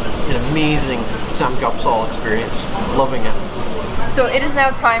like just an amazing samgyeopsal experience. Loving it. So it is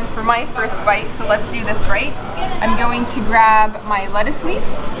now time for my first bite, so let's do this right. I'm going to grab my lettuce leaf,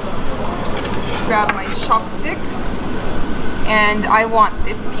 grab my chopsticks, and I want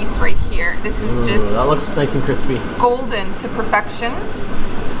this piece right here. This is just that looks nice and crispy. Golden to perfection.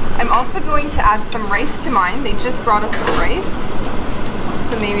 I'm also going to add some rice to mine. They just brought us some rice.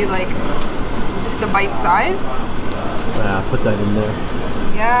 So maybe like just a bite size. Yeah, put that in there.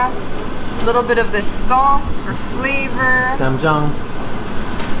 Yeah. A little bit of this sauce for flavor. Samjang.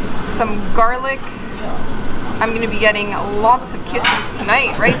 Some garlic. I'm going to be getting lots of kisses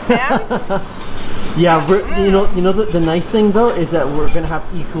tonight, right, Sam? Yeah, you know the nice thing though is that we're gonna have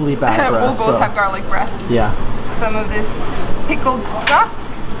equally bad breath. We'll both have garlic breath. Yeah. Some of this pickled stuff.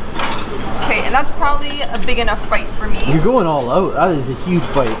 Okay, and that's probably a big enough bite for me. You're going all out. That is a huge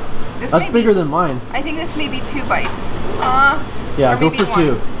bite. That's bigger than mine. I think this may be 2 bites. Yeah, go for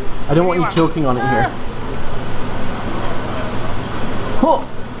 2. I don't want you choking on it here. Oh,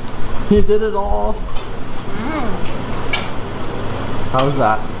 you did it all. How's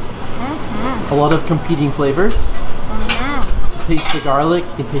that? A lot of competing flavors. Taste the garlic,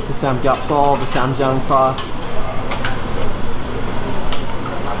 you can taste the samgyeopsal, the samjang sauce.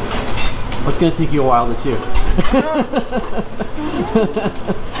 It's gonna take you a while to chew.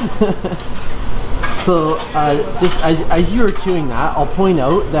 So just as you were chewing that, I'll point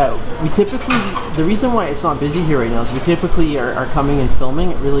out that we typically, the reason why it's not busy here right now is we typically are coming and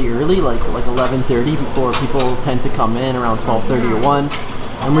filming really early, like 11:30, before people tend to come in around 12:30 or 1.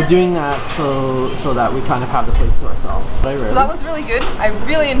 And we're doing that so that we kind of have the place to ourselves. So that was really good. I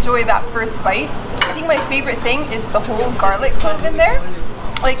really enjoyed that first bite. I think my favorite thing is the whole garlic clove in there.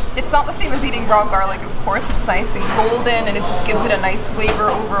 Like, it's not the same as eating raw garlic, of course. It's nice and golden and it just gives it a nice flavor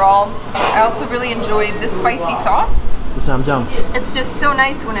overall. I also really enjoyed the spicy sauce. The samjang. It's just so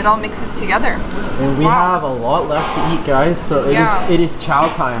nice when it all mixes together. And we have a lot left to eat, guys, so it is chow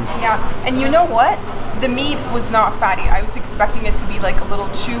time. Yeah, and you know what? The meat was not fatty. I was expecting it to be like a little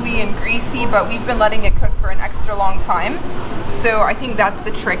chewy and greasy, but we've been letting it cook for an extra long time. So I think that's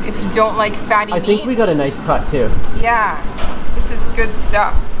the trick. If you don't like fatty meat. I think we got a nice cut too. Yeah, this is good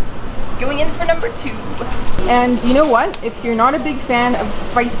stuff. Going in for number 2. And you know what? If you're not a big fan of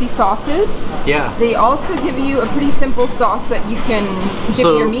spicy sauces, they also give you a pretty simple sauce that you can dip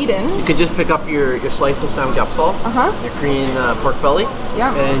your meat in. You can just pick up your slice of samgyeopsal, your Korean pork belly,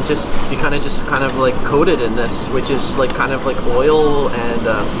 and you kind of like coat it in this, which is like kind of like oil and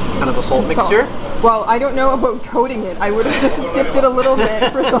kind of a salt mixture. Well, I don't know about coating it. I would have just dipped it a little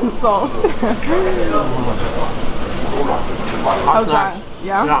bit for some salt. How's that?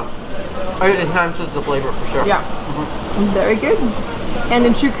 Yeah? It enhances the flavor for sure. Yeah. Very good. And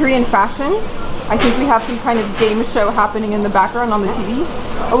in true Korean fashion, I think we have some kind of game show happening in the background on the TV.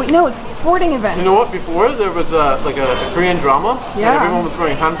 Oh wait, no, it's a sporting event. You know what? Before there was like a Korean drama, and everyone was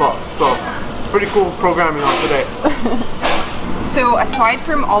wearing hanbok. So pretty cool programming on today. So aside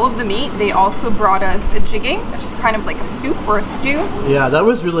from all of the meat, they also brought us a jjigae, which is kind of like a soup or a stew. Yeah, that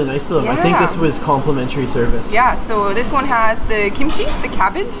was really nice of them. I think this was complimentary service. Yeah, so this one has the kimchi, the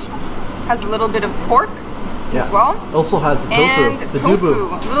cabbage, has a little bit of pork as well. Also has the tofu, and the tofu,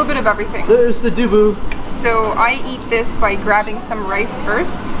 dubu. a little bit of everything. There's the dubu. So I eat this by grabbing some rice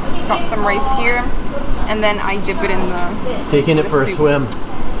first. Got some rice here, and then I dip it in the Taking it for a swim.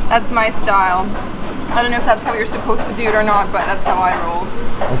 That's my style. I don't know if that's how you're supposed to do it or not, but that's how I roll.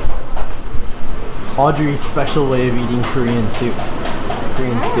 That's Audrey's special way of eating Korean soup.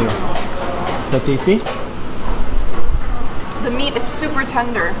 Korean stew. Is that tasty? The meat is super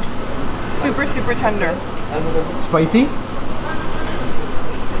tender. Super, super tender. Spicy?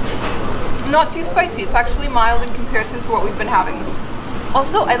 Not too spicy. It's actually mild in comparison to what we've been having.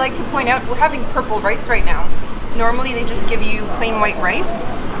 Also, I'd like to point out we're having purple rice right now. Normally they just give you plain white rice,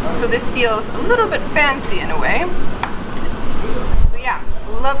 so this feels a little bit fancy in a way. So yeah,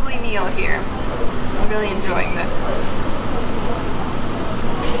 lovely meal here. I'm really enjoying this.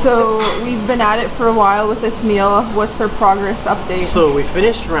 So we've been at it for a while with this meal. What's our progress update? So we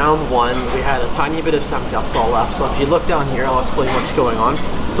finished round 1. We had a tiny bit of samgyeopsal left. So if you look down here, I'll explain what's going on.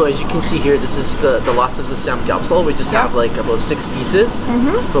 So as you can see here, this is the last of the samgyeopsal. We just have like about 6 pieces.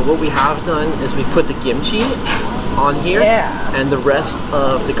 But what we have done is we put the kimchi on here and the rest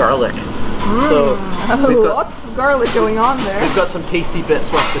of the garlic. So we've got lots of garlic going on there. We've got some tasty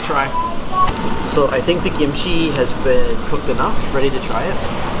bits left to try. So I think the kimchi has been cooked enough, ready to try it.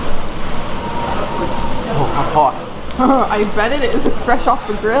 Oh, how hot. I bet it is. It's fresh off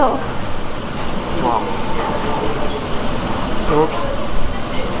the grill. Wow.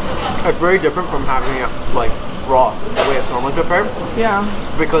 It's very different from having it like raw, the way it's normally prepared. Yeah.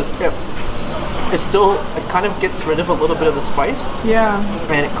 Because it kind of gets rid of a little bit of the spice. Yeah.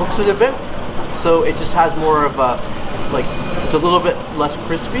 And it cooks it a bit. So it just has more of a, like, it's a little bit less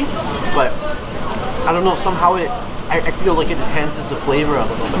crispy, but I don't know, somehow I feel like it enhances the flavor a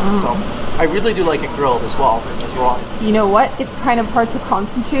little bit. So I really do like it grilled as well as raw. You know what? It's kind of hard to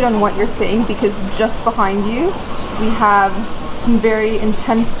concentrate on what you're saying because just behind you we have some very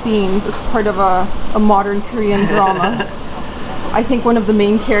intense scenes as part of a modern Korean drama. I think one of the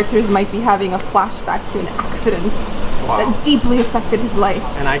main characters might be having a flashback to an accident that deeply affected his life.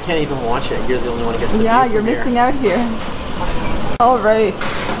 And I can't even watch it. You're the only one who gets to Yeah, you're missing out here. Alright,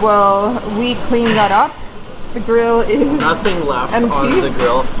 well, we cleaned that up. The grill is nothing left empty. On the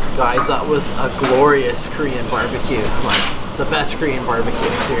grill. Guys, that was a glorious Korean barbecue. Like, the best Korean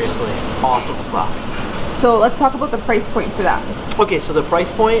barbecue, seriously. Awesome stuff. So let's talk about the price point for that. Okay, so the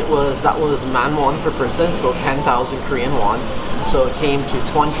price point was man won per person, so 10,000 Korean won. So it came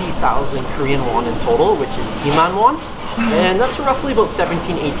to 20,000 Korean won in total, which is 2만 won. And that's roughly about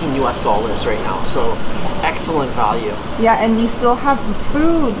 17, 18 US dollars right now. So excellent value. Yeah, and we still have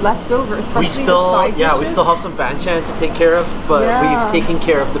food left over, especially the side dishes. We still have some banchan to take care of, but we've taken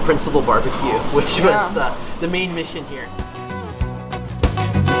care of the principal barbecue, which was the main mission here.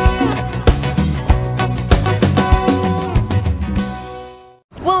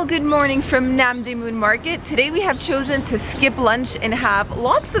 Well, good morning from Namdaemun Market. Today we have chosen to skip lunch and have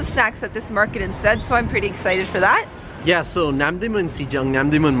lots of snacks at this market instead, so I'm pretty excited for that. Yeah, so Namdaemun Sijung,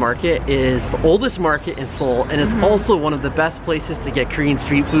 Namdaemun Market is the oldest market in Seoul, and it's also one of the best places to get Korean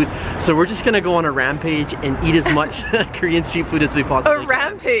street food. So we're just gonna go on a rampage and eat as much Korean street food as we possibly can. A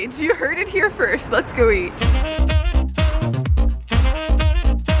rampage? You heard it here first. Let's go eat.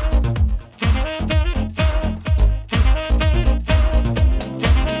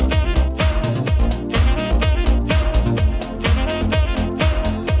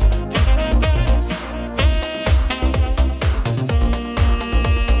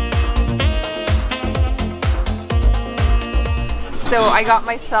 So I got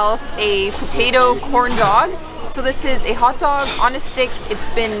myself a potato corn dog. So this is a hot dog on a stick. It's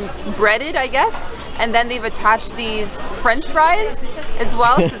been breaded, I guess. And then they've attached these French fries as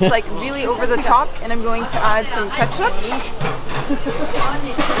well. So it's like really over the top. And I'm going to add some ketchup.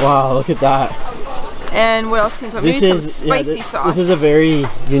 Wow, look at that. And what else can we put? Maybe some spicy sauce. This is a very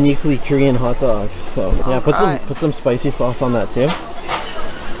uniquely Korean hot dog. So yeah, put some spicy sauce on that too.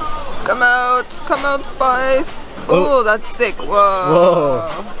 Come out, spice. Oh, that's thick. Whoa. Whoa.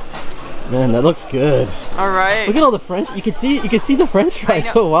 Man, that looks good. All right. Look at all the French. You can see the French fries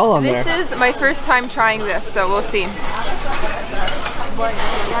so well on there. This is my first time trying this, so we'll see.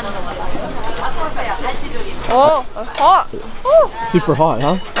 Oh, it's hot. Ooh. Super hot,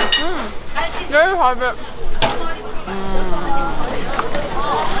 huh? Very hot, but.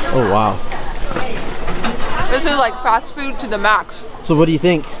 Oh wow. This is like fast food to the max. So what do you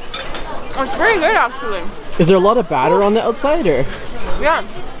think? It's pretty good actually. Is there a lot of batter on the outside, or? Yeah,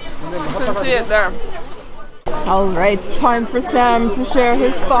 you can see it there. Alright, time for Sam to share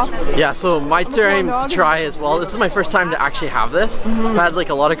his thoughts. Yeah, so my turn to try as well. This is my first time to actually have this. I've had like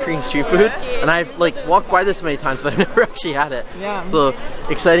a lot of Korean street food, and I've like walked by this many times, but I've never actually had it. Yeah. So,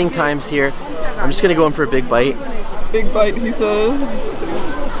 exciting times here. I'm just gonna go in for a big bite. Big bite, he says.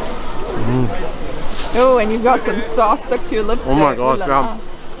 Oh, and you've got some sauce stuck to your lips. Oh my gosh, yeah.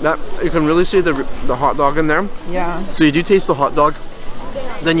 That, you can really see the hot dog in there. Yeah. So you do taste the hot dog,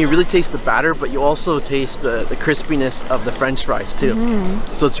 then you really taste the batter, but you also taste the crispiness of the French fries too.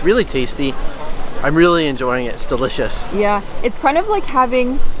 So it's really tasty. I'm really enjoying it. It's delicious. Yeah, it's kind of like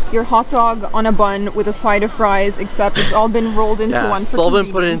having your hot dog on a bun with a side of fries, except it's all been rolled into one. It's all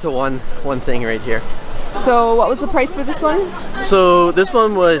been put into one thing right here. So what was the price for this one? So this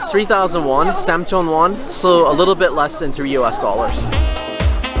one was 3,000 won, Samcheon won, so a little bit less than $3 US.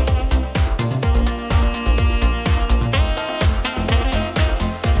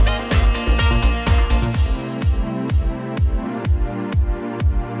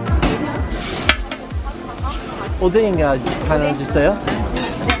 오뎅 하나 주세요.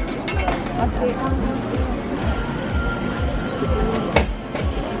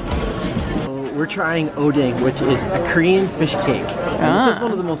 We're trying odeng, which is a Korean fish cake. And this is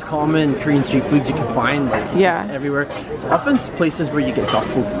one of the most common Korean street foods you can find, like everywhere. It's often places where you get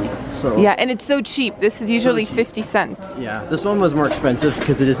tteokbokki. So yeah, and it's so cheap. This is usually 50 cents. Yeah, this one was more expensive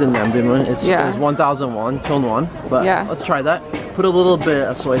because it is in Namdaemun. It was 1,000 won, Cheon won. But let's try that. Put a little bit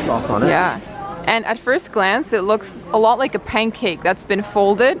of soy sauce on it. Yeah, and at first glance, it looks a lot like a pancake that's been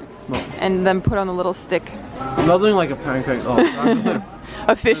folded and then put on a little stick. Nothing like a pancake. Oh,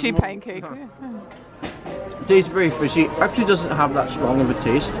 a fishy pancake. It tastes very fishy. Actually doesn't have that strong of a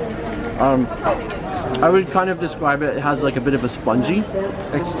taste. I would kind of describe it, it has like a bit of a spongy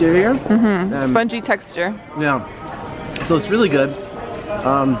exterior. Spongy texture. Yeah. So it's really good.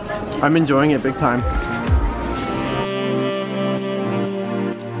 I'm enjoying it big time.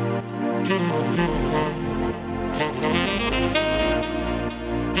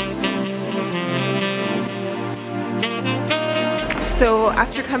 So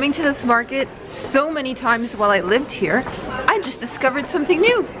after coming to this market so many times while I lived here, I just discovered something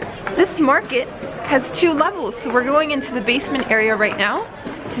new. This market has 2 levels, so we're going into the basement area right now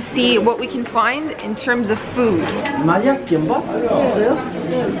to see what we can find in terms of food. 마약 김밥? 있어요?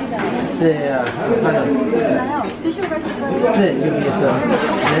 네, 하나. 네, 여기 있어요.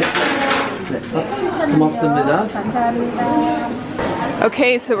 네. 고맙습니다.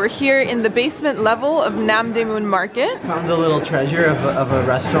 Okay, so we're here in the basement level of Namdaemun Market. Found a little treasure of a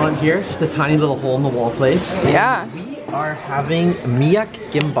restaurant here, just a tiny little hole in the wall place. Yeah. We are having miak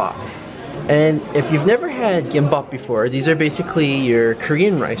gimbap. And if you've never had gimbap before, these are basically your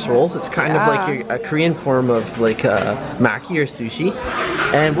Korean rice rolls. It's kind of like a Korean form of like maki or sushi.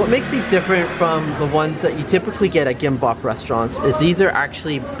 And what makes these different from the ones that you typically get at gimbap restaurants is these are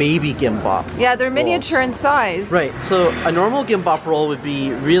actually baby gimbap. Yeah, they're miniature in size. Right, so a normal gimbap roll would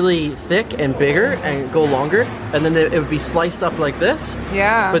be really thick and bigger and go longer, and then it would be sliced up like this.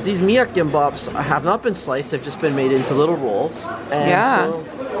 Yeah. But these miak gimbaps have not been sliced, they've just been made into little rolls. And so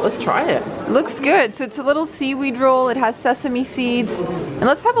let's try it. Looks good. So it's a little seaweed roll. It has sesame seeds. And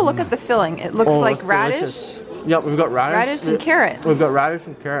let's have a look at the filling. It looks like radish. Delicious. Yep, we've got radish. Radish and carrot. We've got radish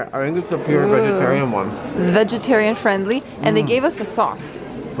and carrot. I think it's a pure vegetarian one. Vegetarian friendly. And they gave us a sauce.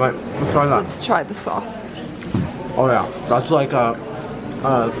 Right, let's try that. Let's try the sauce. Oh yeah, that's like a,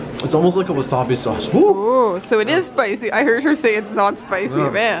 it's almost like a wasabi sauce. Woo! Ooh, so it is spicy. I heard her say it's not spicy,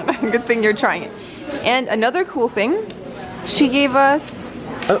 man. Good thing you're trying it. And another cool thing, she gave us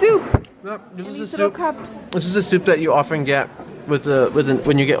soup. Yep, this is these little cups. This is a soup that you often get with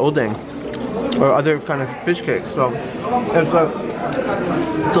when you get odeng or other kind of fish cakes. So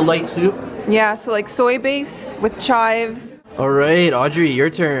it's a light soup. Yeah, so like soy base with chives. All right, Audrey, your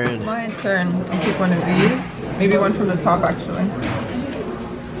turn. My turn. I'll pick one of these. Maybe one from the top, actually.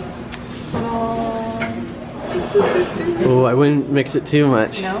 Oh, I wouldn't mix it too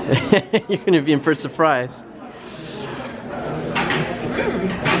much. No? You're gonna be in for a surprise.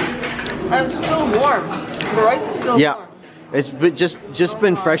 And it's still warm. The rice is still warm. It's just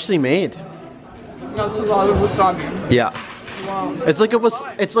been freshly made. Not too lot of wasabi. Yeah. Wow. It's like a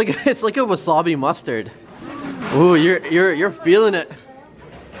wasabi mustard. Ooh, you're feeling it.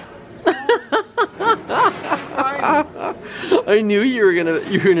 I knew you were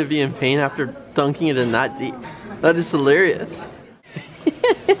gonna be in pain after dunking it in that deep. That is hilarious. You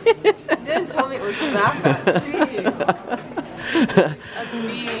didn't tell me it was that bad. Jeez. That's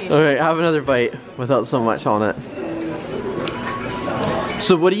mean. All right, have another bite without so much on it.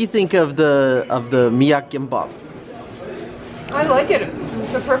 So, what do you think of the miak gimbap? I like it.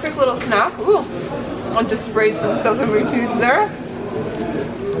 It's a perfect little snack. Ooh, I'll just spray some sesame seeds there.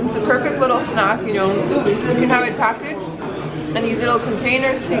 It's a perfect little snack, you know. You can have it packaged in these little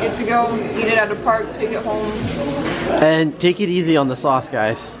containers, take it to go, eat it at a park, take it home. And take it easy on the sauce,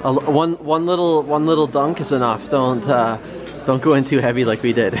 guys. One little dunk is enough. Don't go in too heavy like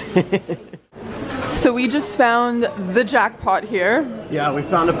we did. So we just found the jackpot here. Yeah, we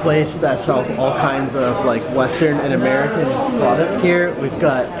found a place that sells all kinds of like Western and American products here. We've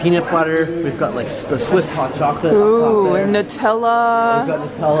got peanut butter, we've got like the Swiss hot chocolate. Ooh, Nutella. We've got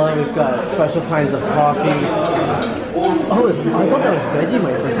Nutella, we've got special kinds of coffee. Oh, I thought that was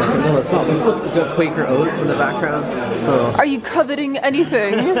Vegemite for a second. No, it's not. We've got Quaker oats in the background. So. Are you coveting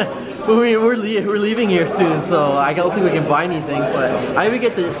anything? we're leaving here soon, so I don't think we can buy anything, but I would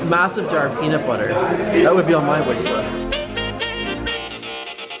get the massive jar of peanut butter. That would be on my wish list.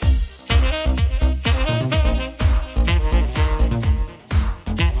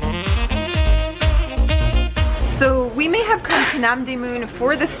 So we may have come to Namdaemun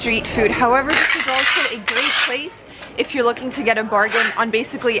for the street food, however this is also a great place if you're looking to get a bargain on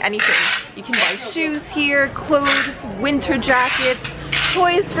basically anything. You can buy shoes here, clothes, winter jackets,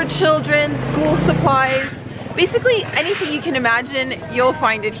 toys for children, school supplies, basically anything you can imagine, you'll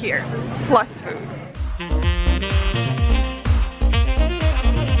find it here, plus food.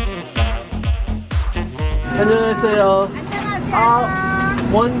 안녕하세요.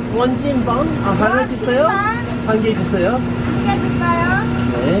 원진방 하나 주세요. 한 개 주세요. 한 개 줄까요?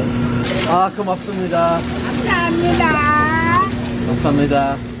 네. 고맙습니다. 감사합니다.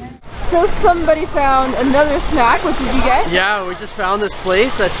 감사합니다. So somebody found another snack. What did you get? Yeah, we just found this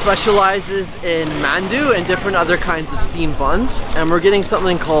place that specializes in mandu and different other kinds of steamed buns, and we're getting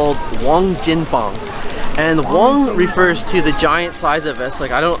something called Wongjinbang. And Wong refers to the giant size of it.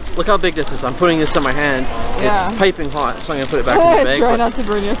 Like, I don't, look how big this is. I'm putting this in my hand. Yeah. It's piping hot, so I'm gonna put it back in the bag. Try not to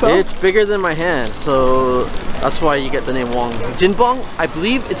burn yourself. It's bigger than my hand, so that's why you get the name Wong. Jinbang, I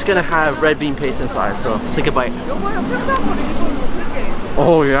believe it's gonna have red bean paste inside, so let's take a bite.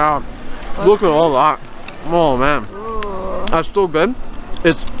 Oh yeah, look at all that. Oh man, that's so good.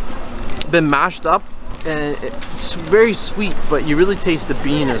 It's been mashed up and it's very sweet, but you really taste the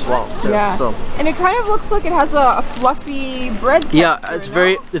bean as well too. Yeah. So. And it kind of looks like it has a fluffy bread texture. Yeah, it's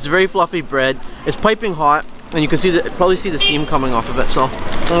very fluffy bread. It's piping hot, and you can see probably see the steam coming off of it. So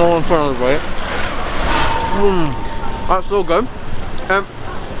another one for another bite. That's so good. And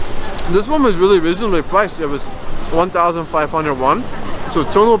this one was really reasonably priced. It was 1,500 won, so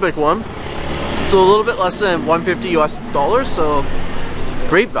Chonobek won. So a little bit less than 150 US dollars. So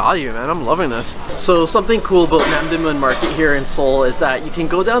great value, man. I'm loving this. So something cool about Namdaemun Market here in Seoul is that you can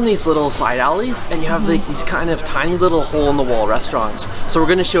go down these little side alleys and you have like these kind of tiny little hole-in-the-wall restaurants. So we're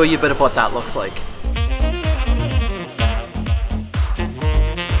going to show you a bit of what that looks like.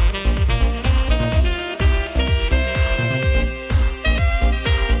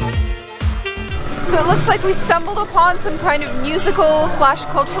 So it looks like we stumbled upon some kind of musical slash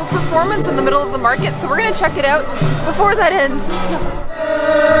cultural performance in the middle of the market. So we're going to check it out before that ends. Let's go.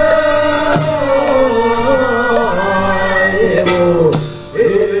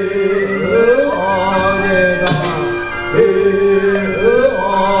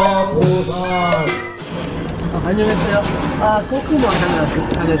 안녕하세요. 고구마 하나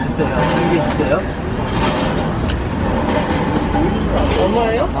주세요. 한 개 주세요.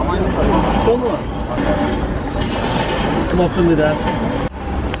 얼마예요? 1,000원. 고맙습니다.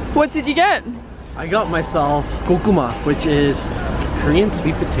 What did you get? I got myself gokuma, which is Korean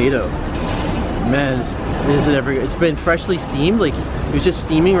sweet potato. Man, is it ever good. It's been freshly steamed, like it was just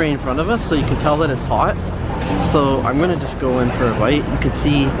steaming right in front of us, so you can tell that it's hot. So I'm gonna just go in for a bite. You can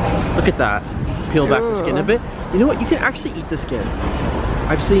see, look at that. Peel back the skin a bit. You know what? You can actually eat the skin.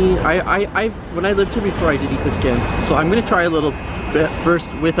 I've seen, when I lived here before, I did eat the skin. So I'm gonna try a little bit first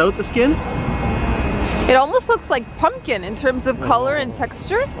without the skin. It almost looks like pumpkin in terms of color and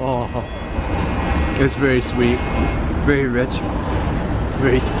texture. Oh, it's very sweet, very rich,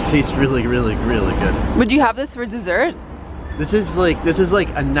 tastes really, really, really good. Would you have this for dessert? This is like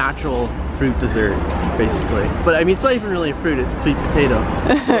a natural fruit dessert, basically. But I mean, it's not even really a fruit; it's a sweet potato.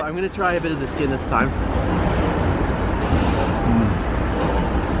 So I'm gonna try a bit of the skin this time.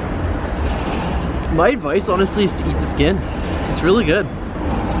 My advice, honestly, is to eat the skin. It's really good.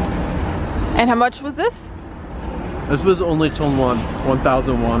 And how much was this? This was only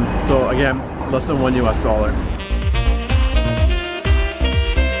 1,001. So again, less than $1 US.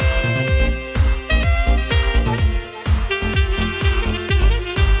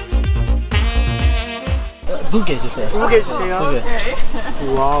 두 개 주세요. 두 개 주세요. 두 개.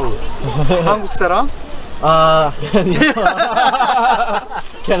 와우. 한국 사람? 아니요.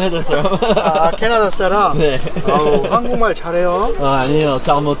 캐나다 사람. 캐나다 사람? 네. 한국말 잘해요? 아니요,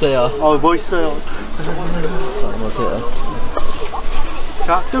 잘 못해요. 멋있어요. 잘 못해요.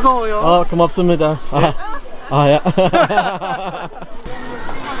 자, 뜨거워요. 고맙습니다. yeah.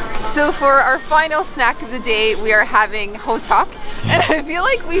 So for our final snack of the day, we are having hotak. And I feel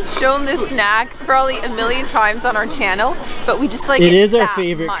like we've shown this snack probably a million times on our channel, but we just like it is our that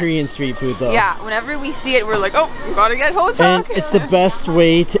favorite much. Korean street food though. Yeah, whenever we see it, we're like, oh, we gotta get hotak. And it's the best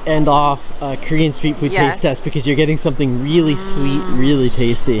way to end off a Korean street food taste test because you're getting something really sweet, really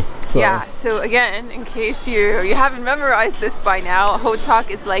tasty. So. Yeah, so again, in case you haven't memorized this by now, hotak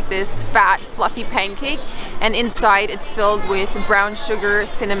is like this fat, fluffy pancake, and inside it's filled with brown sugar,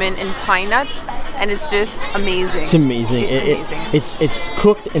 cinnamon, and pine nuts, and it's just amazing. It's amazing. It's amazing. It's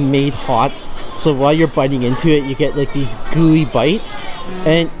cooked and made hot, so while you're biting into it, you get like these gooey bites,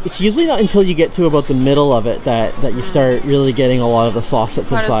 and it's usually not until you get to about the middle of it that you start really getting a lot of the sauce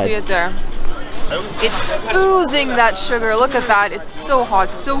that's inside. See it there. It's oozing that sugar. Look at that. It's so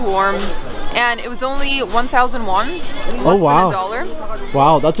hot, so warm. And it was only 1,000 won. Oh wow. Than $1.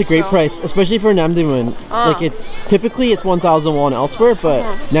 Wow, that's a great price, especially for namdaemun. Like it's typically 1,000 won elsewhere, but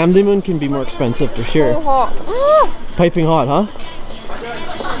namdaemun can be more expensive for sure. So hot. Piping hot, huh?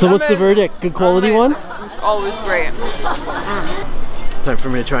 So what's the verdict? Good quality one? It's always great. Time for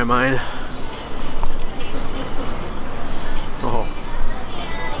me to try mine. Oh.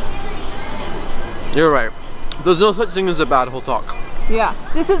 You're right. There's no such thing as a bad hotak. Yeah,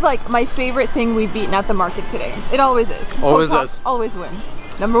 this is like my favorite thing we've eaten at the market today. It always is. Always Hotak is. Always win.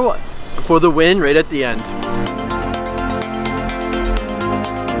 Number one. For the win right at the end.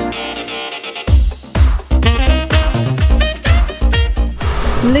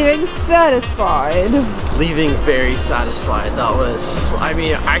 Leaving satisfied. Leaving very satisfied. That was, I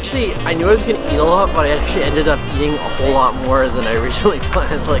mean, actually, I knew I was gonna eat a lot, but I actually ended up eating a whole lot more than I originally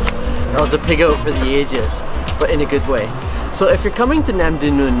planned. Like, that was a pig out for the ages, but in a good way. So if you're coming to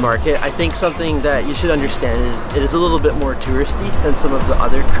Namdaemun Market, I think something that you should understand is it is a little bit more touristy than some of the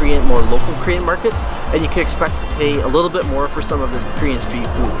other Korean, more local Korean markets, and you can expect to pay a little bit more for some of the Korean street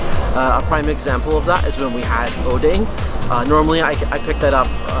food. A prime example of that is when we had odeng. Normally I picked that up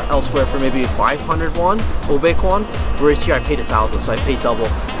elsewhere for maybe 500 won, 500 won, whereas here I paid 1,000, so I paid double.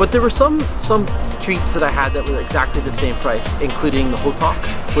 But there were some treats that I had that were exactly the same price, including the hotak,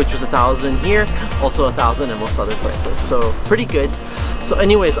 which was 1,000 here, also 1,000 in most other places. So pretty good. So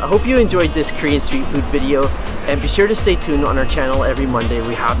anyways, I hope you enjoyed this Korean street food video, and be sure to stay tuned on our channel every Monday.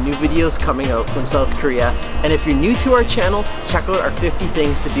 We have new videos coming out from South Korea, and if you're new to our channel, check out our 50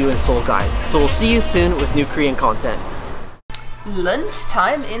 things to do in Seoul guide. So we'll see you soon with new Korean content.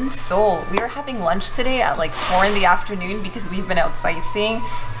 Lunchtime in Seoul. We are having lunch today at like 4 in the afternoon because we've been out sightseeing.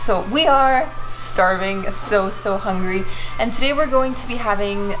 So we are starving, so hungry. And today we're going to be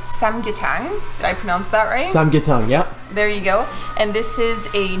having samgyetang. Did I pronounce that right? Samgyetang, yep. There you go. And this is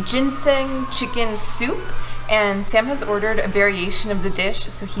a ginseng chicken soup. And Sam has ordered a variation of the dish,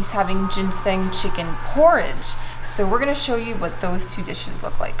 so he's having ginseng chicken porridge. So we're gonna show you what those two dishes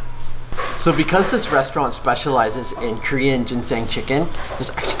look like. So because this restaurant specializes in Korean ginseng chicken, there's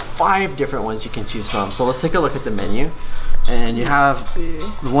actually 5 different ones you can choose from. So let's take a look at the menu. And you have,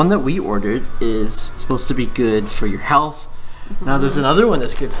 the one that we ordered is supposed to be good for your health. Now there's another one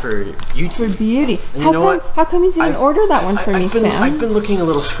that's good for beauty. For beauty. And you know what? How come you didn't order that one for me, Sam? I've been looking a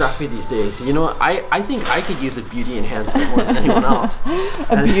little scruffy these days. You know what? I think I could use a beauty enhancement more than anyone else.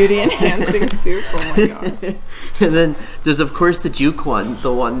 A beauty enhancing soup, oh my god. And then there's of course the juk one,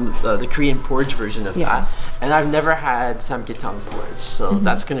 the Korean porridge version of that. And I've never had samgyetang porridge, so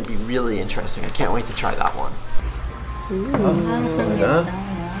that's going to be really interesting. I can't wait to try that one.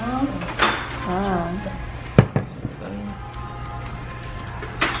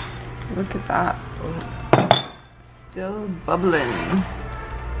 Look at that. Still bubbling.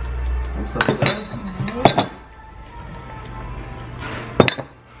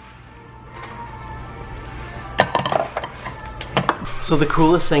 So the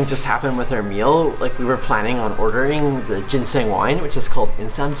coolest thing just happened with our meal. Like, we were planning on ordering the ginseng wine, which is called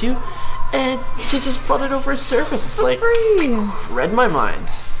insamju, and she just brought it over a surface. It's like, read my mind.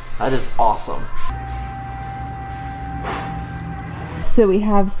 That is awesome. So we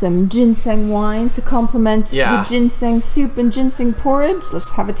have some ginseng wine to complement the ginseng soup and ginseng porridge.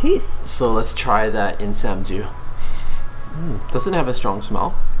 Let's have a taste. So let's try that insamju. Doesn't have a strong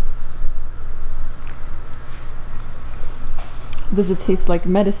smell. Does it taste like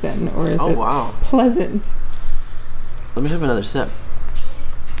medicine, or is it pleasant? Let me have another sip.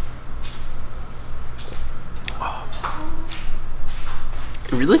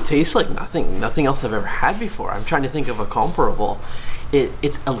 It really tastes like nothing else I've ever had before. I'm trying to think of a comparable.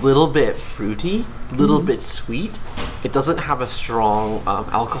 It's a little bit fruity, a little bit sweet. It doesn't have a strong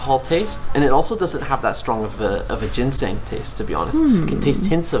alcohol taste, and it also doesn't have that strong of a ginseng taste, to be honest. You can taste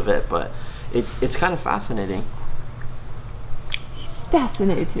hints of it, but it's kind of fascinating. He's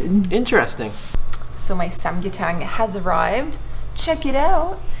fascinated. Interesting. So my samgyetang has arrived. Check it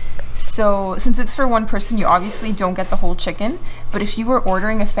out. So since it's for one person, you obviously don't get the whole chicken, but if you were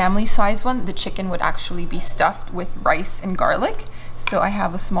ordering a family size one, the chicken would actually be stuffed with rice and garlic. So I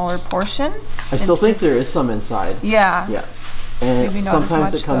have a smaller portion. I still think there is some inside. Yeah. Yeah. Maybe And not as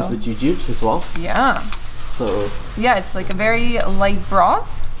sometimes much, it comes though. with jujubes as well. Yeah. So So yeah, it's like a very light broth.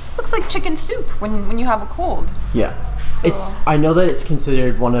 Looks like chicken soup when you have a cold. yeah. So- I know that it's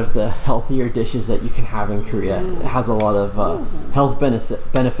considered one of the healthier dishes that you can have in Korea. It has a lot of health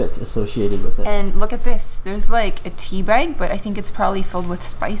benefits associated with it. And look at this. There's like a tea bag, but I think it's probably filled with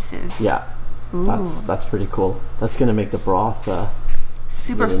spices. Yeah, Ooh. that's pretty cool. That's gonna make the broth.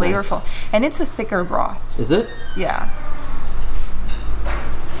 Super really nice. flavorful. And it's a thicker broth. Is it? Yeah.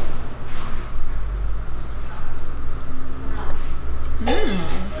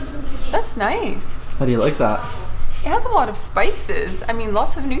 That's nice. How do you like that? It has a lot of spices. I mean,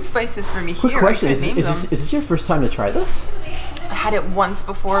 lots of new spices for me Quick here. question: I is couldn't name them. this your first time to try this? I had it once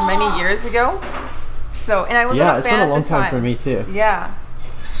before, many years ago. So, and I wasn't Yeah, a it's fan been a long at the time. time for me too. Yeah.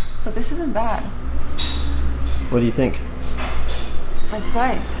 But this isn't bad. What do you think? It's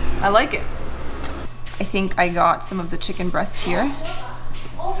nice. I like it. I think I got some of the chicken breast here.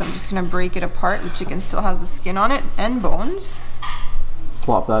 So I'm just gonna break it apart. The chicken still has the skin on it and bones.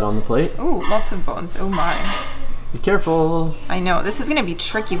 Plop that on the plate. Ooh, lots of bones. Oh my. Be careful. I know, this is gonna be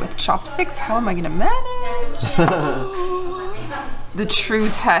tricky with chopsticks. How am I gonna manage? The true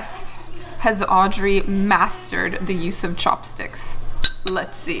test. Has Audrey mastered the use of chopsticks?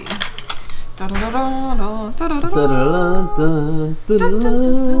 Let's see. So let's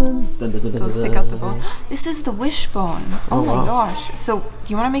pick out the bone. This is the wishbone. Oh my wow. gosh. So, do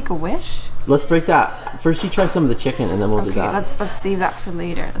you want to make a wish? Let's break that. First, you try some of the chicken, and then we'll do Okay, that. let's save that for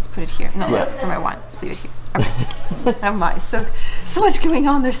later. Let's put it here. No, Yeah. that's for my wine. Let's leave it here. Okay. Oh my, so much going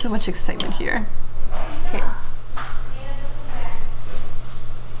on. There's so much excitement here. Okay.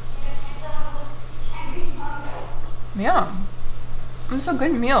 Yeah. It's a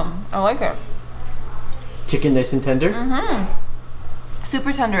good meal. I like it. Chicken nice and tender.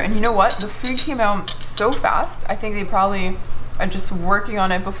 Super tender. And you know what? The food came out so fast. I think they probably are just working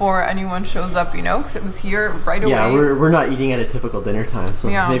on it before anyone shows up, you know, because it was here right away. Yeah, we're not eating at a typical dinner time, so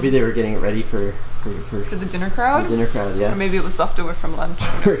Yeah. maybe they were getting it ready for For the dinner crowd? the dinner crowd. Yeah, Or maybe it was left over from lunch.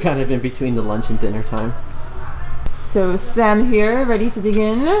 we're kind of in between the lunch and dinner time. So Sam here, ready to dig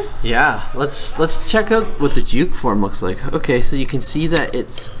in? Yeah, let's check out what the juke form looks like. Okay, so you can see that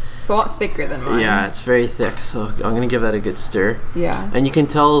it's a lot thicker than mine. yeah, it's very thick. So I'm gonna give that a good stir. Yeah. And you can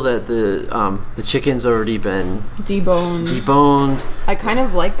tell that the chicken's already been Deboned. deboned. I kind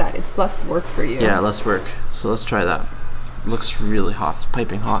of like that. It's less work for you. Yeah, less work. So let's try that. Looks really hot. It's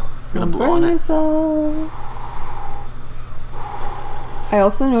piping hot. I'm gonna blow Burn on it. yourself. I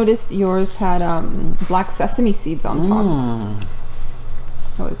also noticed yours had black sesame seeds on top.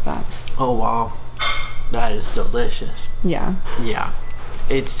 What is that? Oh wow, that is delicious. Yeah. Yeah,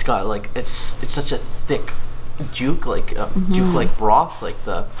 it's got like it's such a thick juke like broth, like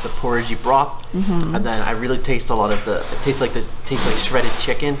the porridgey broth, and then I really taste a lot of it tastes like shredded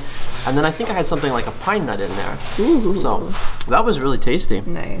chicken, and then I think I had something like a pine nut in there. Ooh. So that was really tasty.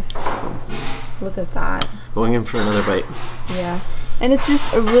 Nice. Look at that. Going in for another bite. Yeah. And it's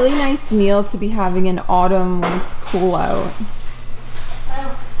just a really nice meal to be having in autumn when it's cool out.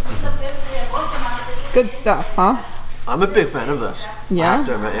 Good stuff, huh? I'm a big fan of this. Yeah? I have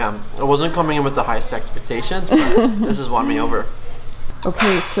to admit, yeah. I wasn't coming in with the highest expectations, but this has won me over.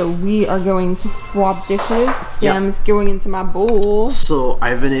 Okay, so we are going to swap dishes. Sam's going into my bowl. So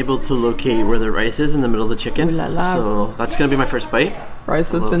I've been able to locate where the rice is in the middle of the chicken. Ooh la la. So that's gonna be my first bite.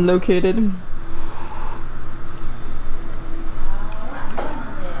 Rice has been located.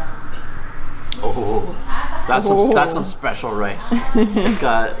 Oh, that's some special rice. It's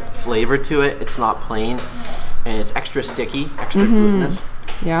got flavor to it. It's not plain, and it's extra sticky, extra glutinous,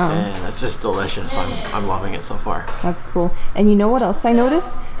 Yeah, and it's just delicious. I'm loving it so far. that's cool. And you know what else I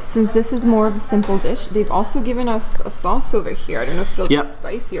noticed? Since this is more of a simple dish, they've also given us a sauce over here. I don't know if it'll Yep. be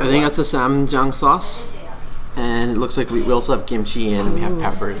spicy or I think what. that's a samjang sauce, and it looks like we also have kimchi and we have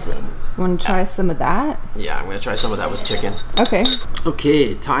peppers and Want to try some of that? yeah, I'm gonna try some of that with chicken. Okay.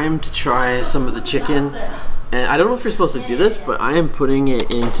 Okay, time to try some of the chicken. And I don't know if you're supposed to do this, but I am putting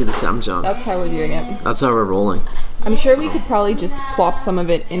it into the samjang. That's how we're doing it. That's how we're rolling. I'm sure we could probably just plop some of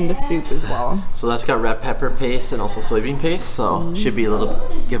it in the soup as well. So that's got red pepper paste and also soybean paste, so should be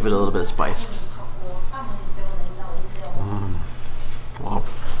give it a little bit of spice. Wow.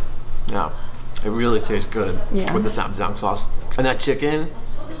 Yeah, it really tastes good Yeah. with the samjang sauce. And that chicken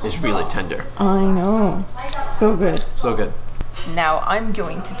is really tender. I know. So good. So good. Now I'm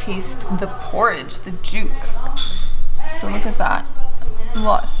going to taste the porridge, the juke. So look at that. A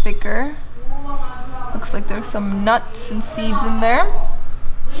lot thicker. Looks like there's some nuts and seeds in there.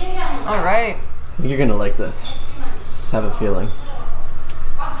 All right. I think you're gonna like this. Just have a feeling.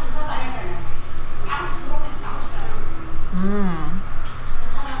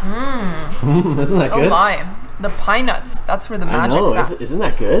 Isn't that good? Oh my. The pine nuts. That's where the magic's I know. at. Isn't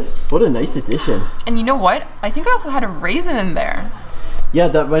that good? What a nice addition. And you know what? I think I also had a raisin in there. Yeah,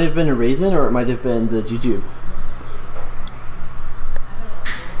 that might have been a raisin, or it might have been the jujube.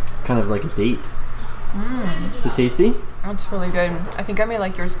 Kind of like a date. Is it tasty? That's really good. I think I may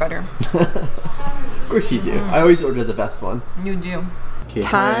like yours better. Of course you do. I always order the best one. You do. Okay,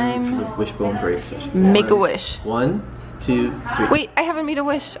 Time for the wishbone break session. Make a wish. 1, 2, 3. Wait, I haven't made a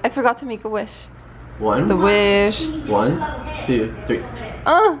wish. I forgot to make a wish. 1. The wish. 1, 2, 3.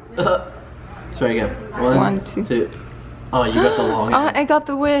 Try again. 1, 2. Oh, you got the long end. I got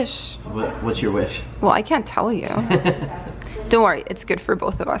the wish. So what's your wish? Well, I can't tell you. Don't worry, it's good for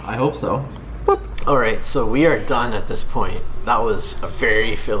both of us. I hope so. Whoop. Alright, so we are done at this point. That was a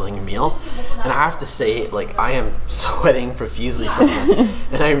very filling meal. And I have to say, like, I am sweating profusely from this.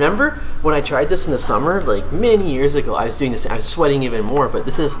 And I remember when I tried this in the summer, like many years ago, I was doing this, I was sweating even more, but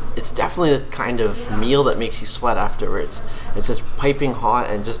it's definitely the kind of meal that makes you sweat afterwards. It's just piping hot,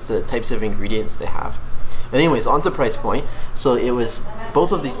 and just the types of ingredients they have. Anyways, on to price point. So it was,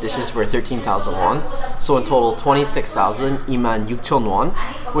 both of these dishes were 13,000 won. So in total, 26,000 iman 6,000 won,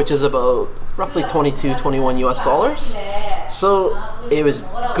 which is about roughly 22, 21 US dollars. So it was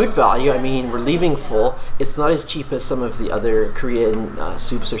good value. I mean, we're leaving full. It's not as cheap as some of the other Korean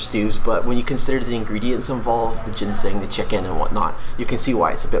soups or stews, but when you consider the ingredients involved, the ginseng, the chicken and whatnot, you can see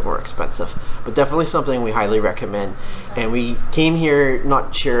why it's a bit more expensive. But definitely something we highly recommend. And we came here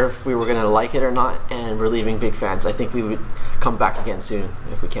not sure if we were gonna like it or not, and we're leaving big fans. I think we would come back again soon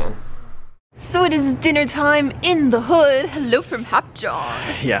if we can. So it is dinner time in the hood. Hello from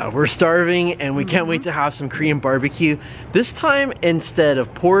Hapjeong. Yeah, we're starving and we can't wait to have some Korean barbecue. This time, instead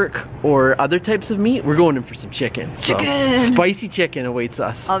of pork or other types of meat, we're going in for some chicken. Chicken! So, spicy chicken awaits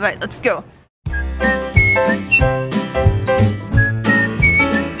us. All right, let's go.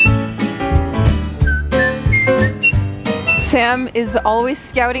 Sam is always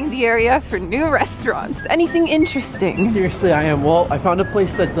scouting the area for new restaurants. Anything interesting? Seriously, I am. Well, I found a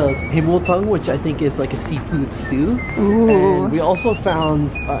place that does himultung, which I think is like a seafood stew. Ooh. And we also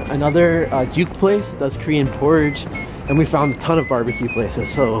found another juke place that does Korean porridge. And we found a ton of barbecue places.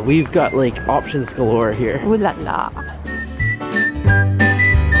 So we've got like options galore here. Ooh la la.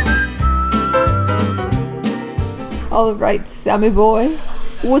 All right, Sammy boy.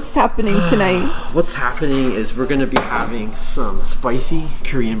 What's happening tonight? What's happening is we're gonna be having some spicy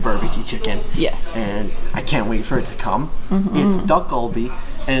Korean barbecue chicken. Yes. And I can't wait for it to come. It's duck galbi,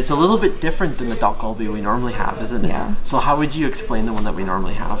 and it's a little bit different than the duck galbi we normally have, isn't it? Yeah. So how would you explain the one that we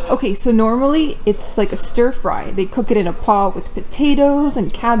normally have? Okay, so normally it's like a stir fry. They cook it in a pot with potatoes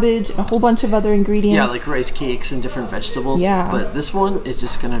and cabbage and a whole bunch of other ingredients. Yeah, like rice cakes and different vegetables. Yeah. But this one is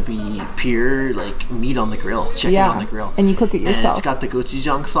just gonna be pure like meat on the grill, chicken on the grill. And you cook it And yourself. it's got the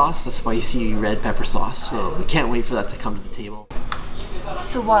gochujang sauce, the spicy red pepper sauce. So we can't wait for that to come to the table.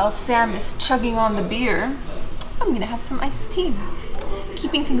 So while Sam is chugging on the beer, I'm gonna have some iced tea.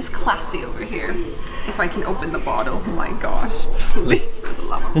 Keeping things classy over here. If I can open the bottle, oh my gosh. Please, for the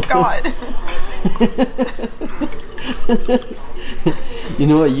love of God. You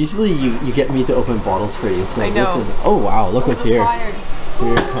know what, usually you get me to open bottles for you. So I know. This is, oh wow, look what's here. Fired.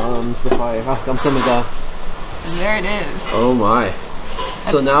 Here comes the fire. 감사합니다. And there it is. Oh my.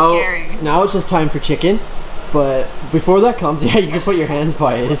 So That's scary. now it's just time for chicken. But before that comes, yeah, you can put your hands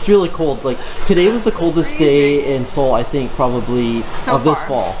by it. It's really cold. Like today was the coldest day in Seoul, I think, probably So of this far.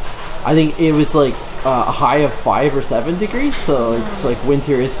 fall. I think it was like a high of 5 or 7 degrees. So it's like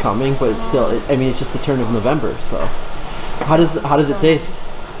winter is coming, but it's still. I mean, it's just the turn of November. So how does it taste?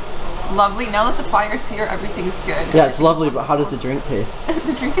 Lovely. Now that the fire's here, everything is good. Yeah, it's lovely. But how does the drink taste?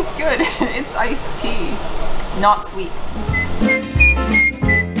 The drink is good. It's iced tea, not sweet.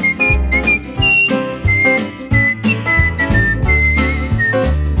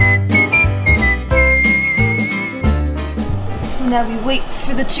 So now we wait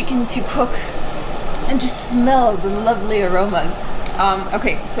for the chicken to cook and just smell the lovely aromas.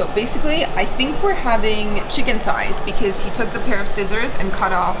 Okay, so basically I think we're having chicken thighs because he took the pair of scissors and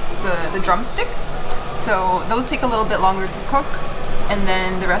cut off the drumstick. So those take a little bit longer to cook, and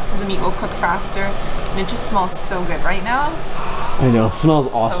then the rest of the meat will cook faster. And it just smells so good right now. I know,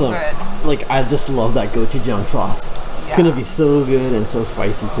 smells awesome. good. Like I just love that gochujang sauce. It's Yeah. gonna be so good and so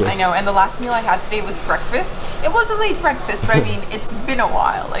spicy too. I know, and the last meal I had today was breakfast. It was a late breakfast, but I mean, it's been a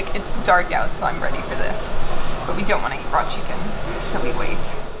while. Like, it's dark out, so I'm ready for this. But we don't want to eat raw chicken, so we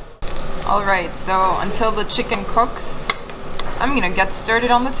wait. All right, so until the chicken cooks, I'm gonna get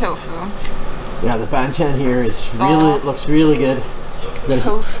started on the tofu. Yeah, the banchan here is Soft looks really good. Got a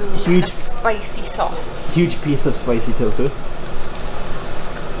Tofu, huge especially. spicy sauce. Huge piece of spicy tofu.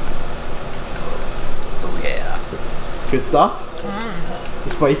 Oh yeah. Good stuff?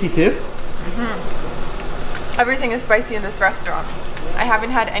 It's spicy too? Everything is spicy in this restaurant. I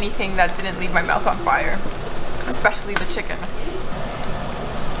haven't had anything that didn't leave my mouth on fire. Especially the chicken.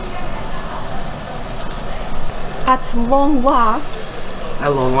 At long last. At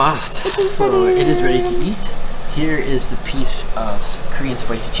long last. So it is ready to eat. Here is the piece of Korean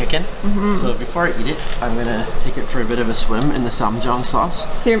spicy chicken. So before I eat it, I'm gonna take it for a bit of a swim in the samjang sauce.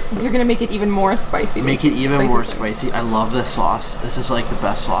 So you're gonna make it even more spicy. Make it even more spicy. I love this sauce. This is like the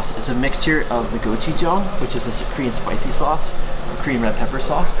best sauce. It's a mixture of the gochujang, which is this Korean spicy sauce, Korean red pepper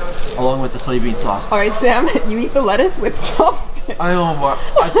sauce, along with the soybean sauce. Alright Sam, you eat the lettuce with chopsticks. I don't know what.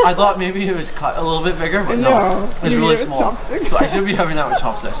 I thought maybe it was cut a little bit bigger, but no, it's really small. So I should be having that with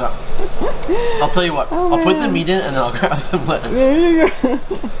chopsticks. I'll tell you what, I'll put the meat in and then I'll grab some lettuce. There you go.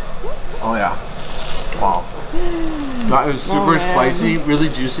 Oh yeah. Wow. That is super spicy, really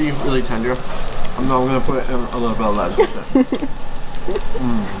juicy, really tender. I'm now going to put in a little bit of lettuce with it.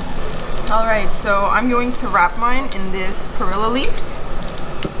 Alright, so I'm going to wrap mine in this perilla leaf.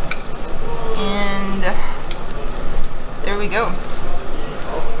 And there we go.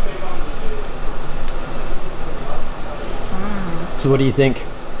 So what do you think?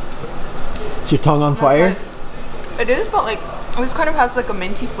 Is your tongue on fire? It is, but like this kind of has like a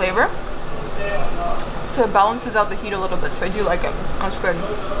minty flavor, so it balances out the heat a little bit. So I do like it. That's good.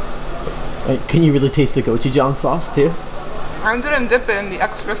 Can you really taste the gochujang sauce too? I didn't dip it in the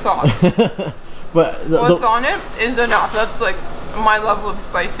extra sauce. But what's on it is enough. That's like my level of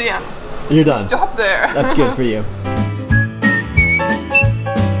spicy, and you're done. Stop there. That's good for you.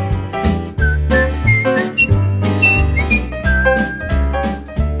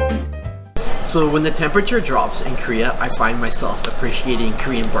 So when the temperature drops in Korea, I find myself appreciating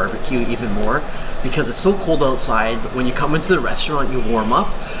Korean barbecue even more because it's so cold outside, but when you come into the restaurant, you warm up,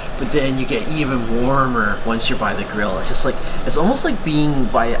 but then you get even warmer once you're by the grill. It's just like, it's almost like being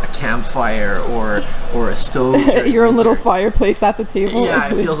by a campfire or a stove. Your own little fireplace at the table. Yeah,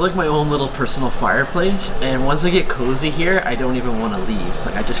 it feels like my own little personal fireplace, and once I get cozy here, I don't even want to leave.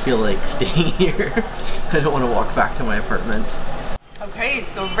 Like, I just feel like staying here. I don't want to walk back to my apartment. Okay,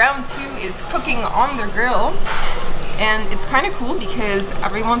 so round 2 is cooking on the grill, and it's kind of cool because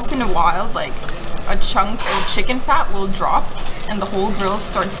every once in a while, like a chunk of chicken fat will drop and the whole grill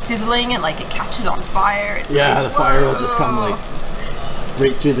starts sizzling and like it catches on fire. It's yeah, like, the fire will just come like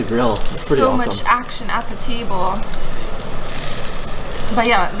right through the grill. It's pretty awesome. So much action at the table. But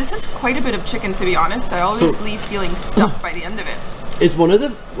yeah, this is quite a bit of chicken, to be honest. I always leave feeling stuffed by the end of it. It's one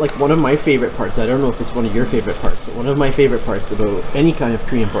of my favorite parts. I don't know if it's one of your favorite parts, but one of my favorite parts about any kind of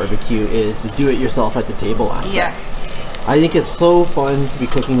Korean barbecue is the do-it-yourself at the table aspect. Yes. I think it's so fun to be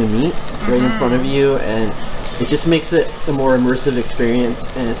cooking the meat right in front of you, and it just makes it a more immersive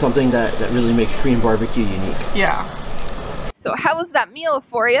experience, and it's something that really makes Korean barbecue unique. Yeah. So how was that meal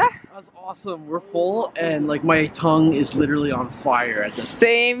for you? That was awesome. We're full, and like my tongue is literally on fire at this.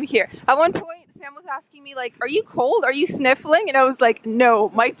 Same here. At one point, Sam was asking me like, are you cold? Are you sniffling? And I was like, no,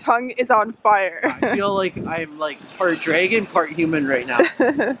 my tongue is on fire. I feel like I'm like part dragon, part human right now.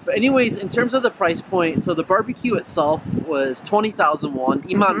 But anyways, in terms of the price point, so the barbecue itself was 20,000 won,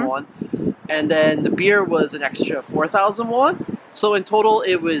 iman won, and then the beer was an extra 4,000 won. So in total,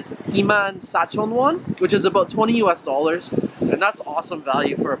 it was iman sachon won, which is about $20 US, and that's awesome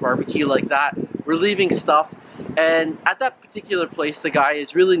value for a barbecue like that. We're leaving stuffed. And at that particular place, the guy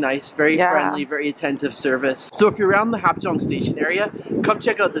is really nice, very friendly, very attentive service. So if you're around the Hapjeong station area, come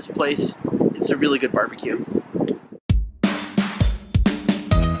check out this place. It's a really good barbecue.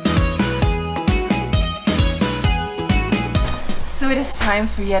 So it is time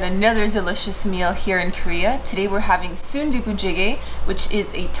for yet another delicious meal here in Korea. Today we're having sundubu jjigae, which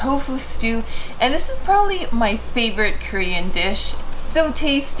is a tofu stew, and this is probably my favorite Korean dish. It's so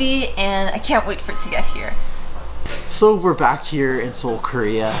tasty, and I can't wait for it to get here. So we're back here in Seoul,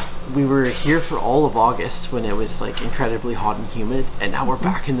 Korea. We were here for all of August when it was like incredibly hot and humid, and now we're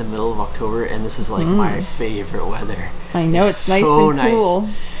back in the middle of October, and this is like my favorite weather. I know, it's nice so and cool.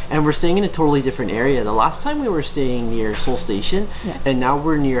 And we're staying in a totally different area. The last time we were staying near Seoul Station, and now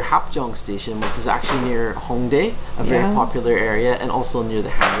we're near Hapjeong Station, which is actually near Hongdae, a very popular area, and also near the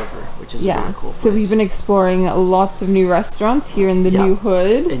Han River, which is a really cool place. So we've been exploring lots of new restaurants here in the new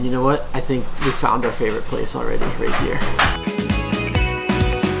hood. And you know what? I think we found our favorite place already, right here.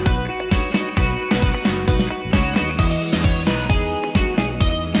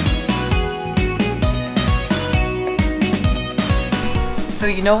 So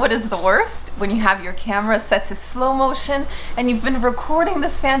you know what is the worst? When you have your camera set to slow motion and you've been recording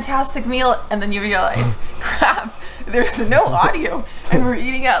this fantastic meal and then you realize, crap, there's no audio and we're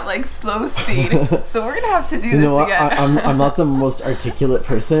eating at like slow speed. So we're gonna have to do this again. I'm not the most articulate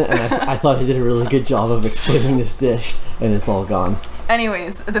person, and I thought I did a really good job of explaining this dish, and it's all gone.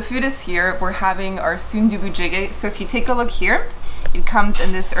 Anyways, the food is here. We're having our sundubu jjigae. So if you take a look here, it comes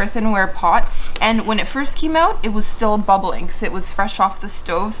in this earthenware pot, and when it first came out, it was still bubbling, so it was fresh off the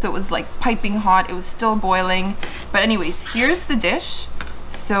stove, so it was like piping hot, it was still boiling. But anyways, here's the dish.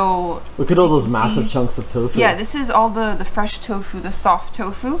 So look at all those massive chunks of tofu. Yeah, this is all the fresh tofu, the soft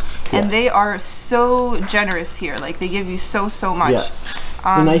tofu, and they are so generous here. Like they give you so much. Yeah.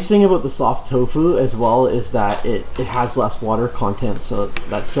 The nice thing about the soft tofu as well is that it has less water content, so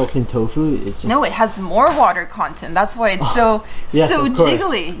that silken tofu is just... No, it has more water content. That's why it's so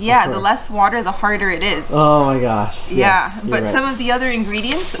jiggly. Yeah, the less water, the harder it is. Oh my gosh. Yeah, yes, but right. Some of the other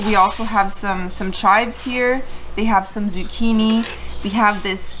ingredients, we also have some chives here. They have some zucchini. We have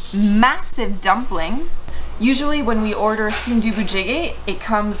this massive dumpling. Usually when we order sundubu jjigae, it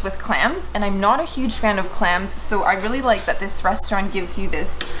comes with clams, and I'm not a huge fan of clams, so I really like that this restaurant gives you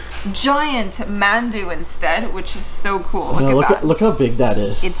this giant mandu instead, which is so cool. Look how big that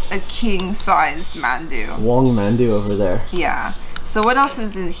is. It's a king-sized mandu. Wong mandu over there. Yeah. So what else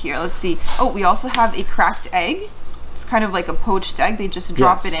is in here? Let's see. Oh, we also have a cracked egg. It's kind of like a poached egg. They just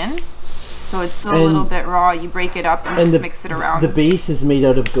drop it in. So it's still a little bit raw. You break it up and just mix it around. The base is made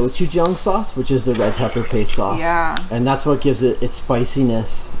out of gochujang sauce, which is the red pepper paste sauce. Yeah. And that's what gives it its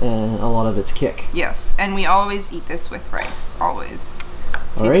spiciness and a lot of its kick. Yes, and we always eat this with rice, always.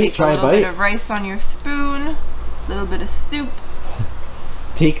 So All right, take try a bite. A little bit of rice on your spoon, a little bit of soup.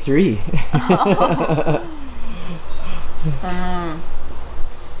 Take 3.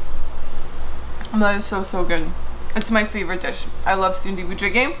 That is so good. It's my favorite dish. I love sundubu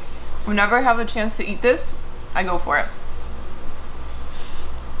jjigae. Whenever I have the chance to eat this, I go for it.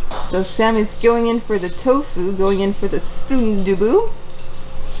 So Sam is going in for the tofu, going in for the sundubu.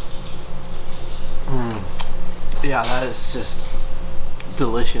 Yeah, that is just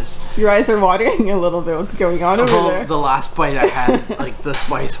delicious. Your eyes are watering a little bit. What's going on over there? The last bite I had, like the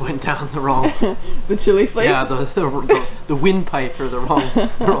spice went down the wrong. The chili flakes? Yeah, the windpipe or the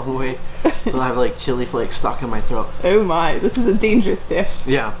wrong way. So I have like chili flakes stuck in my throat. Oh my, this is a dangerous dish.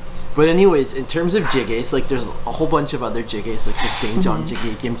 Yeah. But anyways, in terms of jjigaes, like there's a whole bunch of other jjigaes, like the doenjang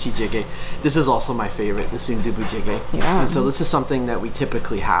jjigae, kimchi jjigae. This is also my favorite, the sundubu jjigae. Yeah. And so this is something that we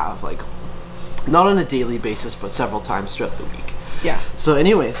typically have, like not on a daily basis, but several times throughout the week. Yeah. So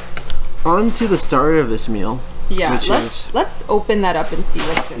anyways, on to the starter of this meal. Yeah, let's open that up and see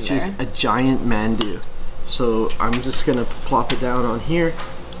what's in there. Which is a giant mandu. So I'm just gonna plop it down on here,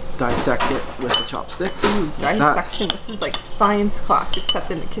 dissect it with the chopsticks. Ooh, dissection. This is like science class, except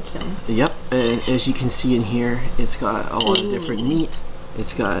in the kitchen. Yep, and as you can see in here, it's got a lot of different meat.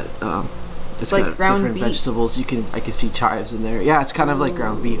 It's got it's like got ground different beef. vegetables. I can see chives in there. Yeah, it's kind of like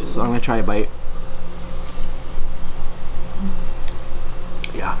ground beef. So I'm gonna try a bite.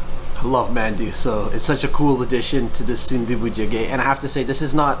 Yeah, I love mandu, so it's such a cool addition to the sundubu jjigae. And I have to say, this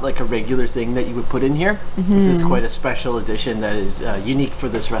is not like a regular thing that you would put in here. This is quite a special addition that is unique for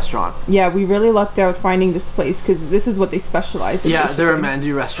this restaurant. Yeah, we really lucked out finding this place because this is what they specialize in. Yeah, they're a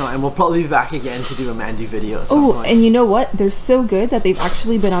mandu restaurant, and we'll probably be back again to do a mandu video at some point. And you know what? They're so good that they've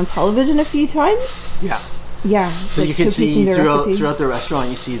actually been on television a few times. Yeah. Yeah. So you can see throughout the restaurant,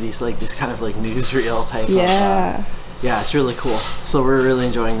 you see these like this kind of like newsreel type of yeah, it's really cool. So we're really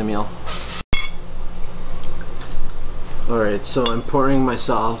enjoying the meal. Alright, so I'm pouring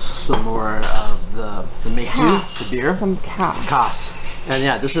myself some more of the meiju, the beer. Some Kas. And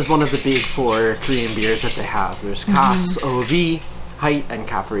yeah, this is one of the big 4 Korean beers that they have. There's Kas, OV, Hite, and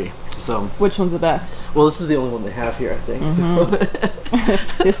Capri. So which one's the best? Well, this is the only one they have here, I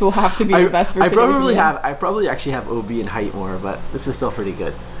think. This will have to be the best for I probably actually have OB and Hite more, but this is still pretty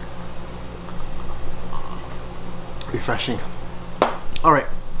good. Refreshing. Alright,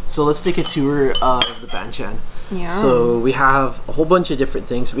 so let's take a tour of the banchan. Yeah. So we have a whole bunch of different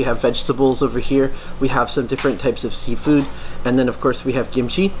things. We have vegetables over here. We have some different types of seafood. And then of course we have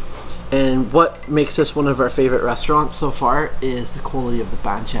kimchi. And what makes this one of our favorite restaurants so far is the quality of the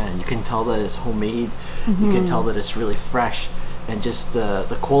banchan. You can tell that it's homemade. You can tell that it's really fresh. And just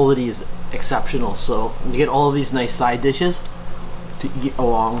the quality is exceptional. So you get all of these nice side dishes to eat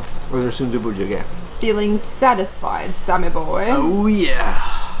along with your sundubu jjigae. Feeling satisfied, Sammy boy. Oh yeah,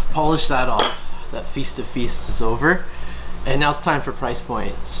 polish that off. That feast of feasts is over, and now it's time for price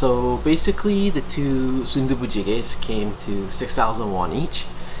point. So basically, the 2 sundubu jjigaes came to 6,000 won each,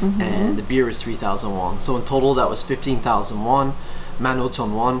 and the beer was 3,000 won. So in total, that was 15,000 won,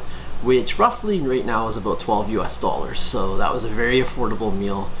 15,000 won, which roughly right now is about 12 US dollars. So that was a very affordable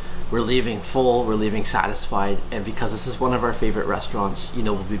meal. We're leaving full, we're leaving satisfied, and because this is one of our favorite restaurants, you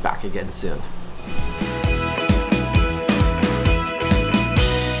know we'll be back again soon.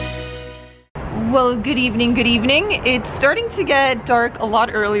 Well, good evening, good evening. It's starting to get dark a lot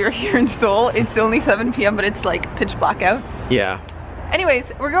earlier here in Seoul. It's only 7 p.m. but it's like pitch black out. Yeah. Anyways,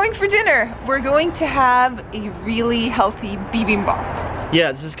 we're going for dinner. We're going to have a really healthy bibimbap.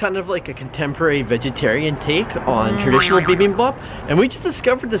 Yeah, this is kind of like a contemporary vegetarian take on traditional bibimbap. And we just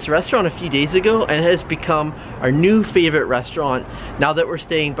discovered this restaurant a few days ago and it has become our new favorite restaurant now that we're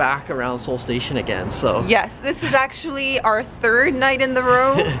staying back around Seoul Station again, so. Yes, this is actually our 3rd night in the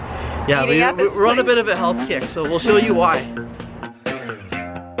row. Yeah, we're on a bit of a health kick, so we'll show you why.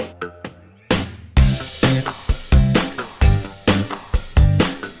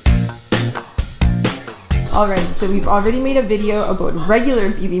 Alright, so we've already made a video about regular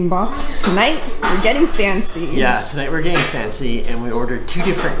bibimbap. Tonight, we're getting fancy. Yeah, tonight we're getting fancy and we ordered 2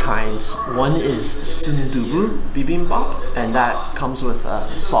 different kinds. One is sundubu bibimbap, and that comes with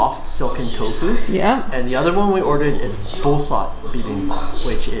soft silken tofu. Yeah. And the other one we ordered is bosat bibimbap,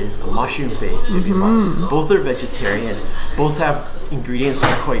 which is a mushroom-based bibimbap. Both are vegetarian. Both have ingredients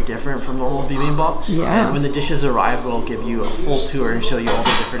that are quite different from normal bibimbap. Yeah. And when the dishes arrive, we'll give you a full tour and show you all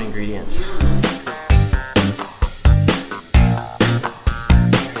the different ingredients.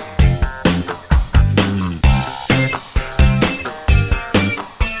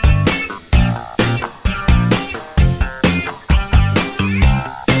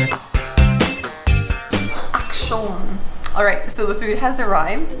 Alright, so the food has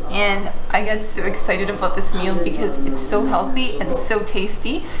arrived and I get so excited about this meal because it's so healthy and so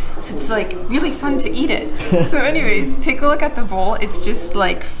tasty. So it's like really fun to eat it. So anyways, take a look at the bowl. It's just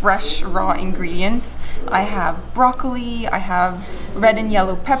like fresh raw ingredients. I have broccoli, I have red and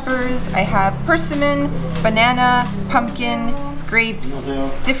yellow peppers, I have persimmon, banana, pumpkin, grapes,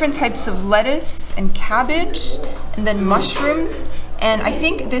 different types of lettuce and cabbage, and then mushrooms. And I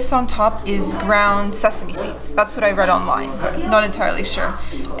think this on top is ground sesame seeds. That's what I read online, but I'm not entirely sure.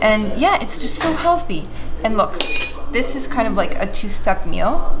 And yeah, it's just so healthy. And look, this is kind of like a 2-step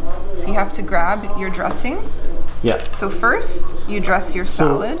meal. So you have to grab your dressing. Yeah. So first, you dress your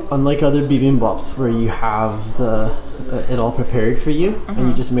salad. So, unlike other bibimbaps where you have it all prepared for you and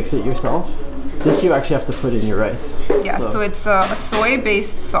you just mix it yourself, this you actually have to put in your rice. Yeah, so it's a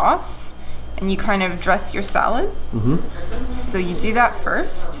soy-based sauce. And you kind of dress your salad. So you do that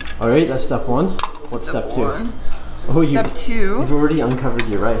first. Alright, that's step 1. What's step 2? Oh, step 2. You've already uncovered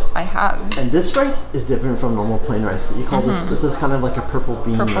your rice. I have. And this rice is different from normal plain rice. You call this is kind of like a purple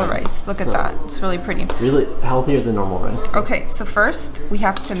bean rice. Look at that. It's really pretty. Really healthier than normal rice. Okay, so first we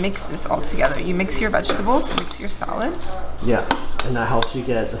have to mix this all together. You mix your vegetables, mix your salad. Yeah, and that helps you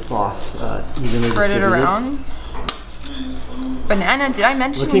get the sauce evenly spread it around. Banana, did I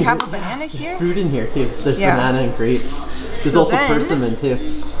mention we have a banana here? There's fruit in here too. There's banana and grapes. There's also persimmon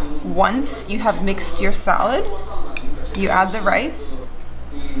too. Once you have mixed your salad, you add the rice.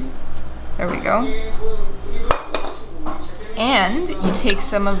 There we go. And you take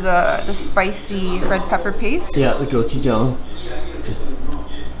some of the spicy red pepper paste. Yeah, the gochujang. Just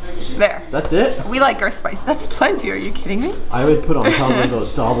there. That's it? We like our spice. That's plenty, are you kidding me? I would put on probably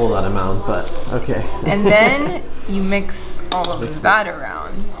about double that amount, but okay. And then you mix all of that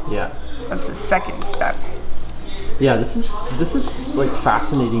around. Yeah. That's the second step. Yeah, this is like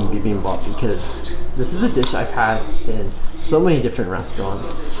fascinating bibimbap because this is a dish I've had in so many different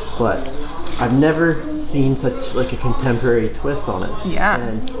restaurants, but I've never seen such like a contemporary twist on it. Yeah.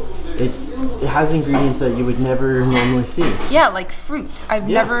 And it has ingredients that you would never normally see. Yeah, like fruit. I've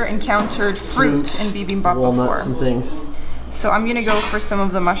never encountered fruit in bibimbap walnuts before. And things. So I'm gonna go for some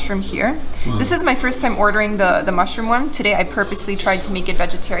of the mushroom here. This is my first time ordering the mushroom one. Today I purposely tried to make it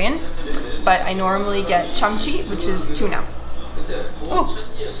vegetarian, but I normally get chamchi, which is tuna. Oh,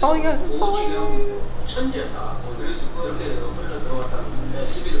 it's falling out, it's falling out.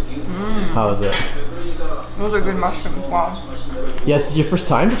 How is it? Those are good mushrooms, wow. Yes, this is your first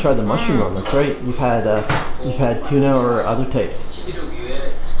time to try the mushroom one, that's right. You've had tuna or other types.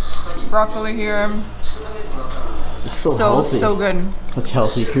 Broccoli here. It's so healthy. So good. Such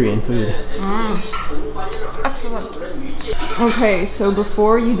healthy Korean food. Excellent. Okay, so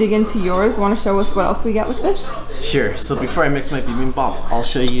before you dig into yours, want to show us what else we get with this? Sure, so before I mix my bibimbap, I'll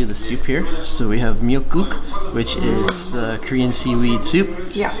show you the soup here. So we have myeokguk, which is the Korean seaweed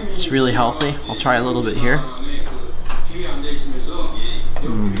soup. Yeah. It's really healthy. I'll try a little bit here.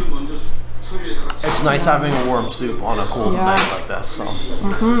 It's It's nice having a warm soup on a cold Yeah. night like this. So.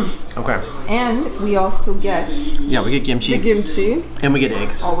 Okay. And we also get Yeah, we get kimchi. the kimchi, And we get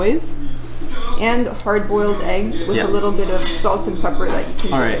eggs. always. And hard-boiled eggs with Yeah. a little bit of salt and pepper that you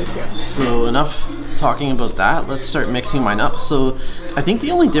can All dip right. into. So enough talking about that. Let's start mixing mine up. So I think the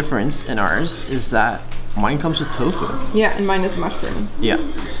only difference in ours is that mine comes with tofu. Yeah, and mine is mushroom. Yeah.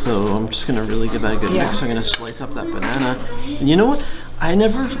 So I'm just gonna really give that a good Yeah. mix. I'm gonna slice up that banana. And you know what? I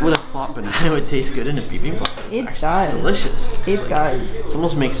never would have thought banana would taste good in a bibimbap. It It's does. delicious. It does. It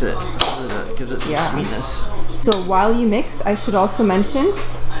almost makes it, gives it some Yeah. sweetness. So while you mix, I should also mention,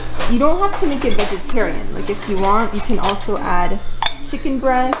 you don't have to make it vegetarian. Like if you want, you can also add chicken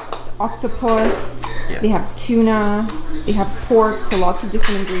breast, octopus, Yeah. they have tuna, they have pork, so lots of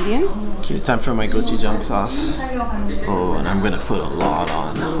different ingredients. Okay, time for my gochujang sauce. Oh, and I'm gonna put a lot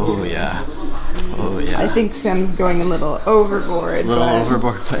on. Oh yeah. Oh yeah. I think Sam's going a little overboard. a little but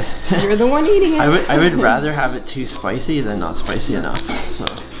overboard, but You're the one eating it. I would rather have it too spicy than not spicy enough. So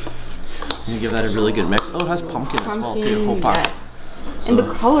I'm gonna give that a really good mix. Oh, it has pumpkin as well too. Whole pot. Yes. So, And the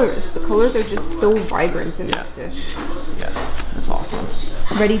colors are just so vibrant in this dish. yeah, that's awesome.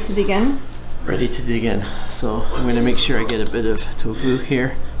 Ready to dig in? Ready to dig in. So I'm gonna make sure I get a bit of tofu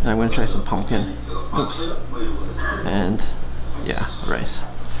here, and I'm gonna try some pumpkin. Oops. And yeah, rice.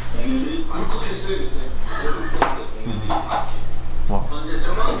 Wow,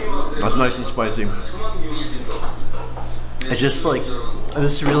 that's nice and spicy. It's just like,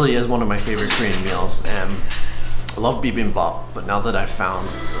 this really is one of my favorite Korean meals, and I love bibimbap, but now that I've found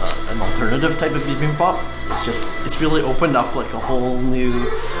an alternative type of bibimbap, it's really opened up like a whole new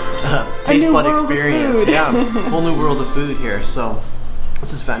taste new bud world of experience. food. Yeah, a whole new world of food here. So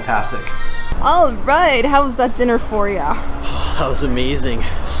this is fantastic. All right, how was that dinner for ya? That was amazing.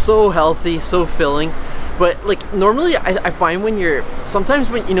 So healthy, so filling. But like normally I find sometimes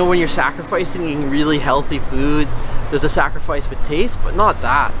when you're sacrificing really healthy food, there's a sacrifice with taste, but not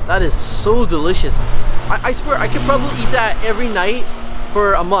that. That is so delicious. I swear I could probably eat that every night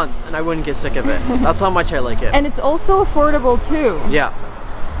for a month and I wouldn't get sick of it. That's how much I like it. And it's also affordable too. Yeah.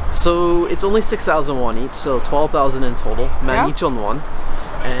 So it's only 6,000 won each, so 12,000 in total. Man, Yeah. each on one.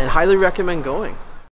 And highly recommend going.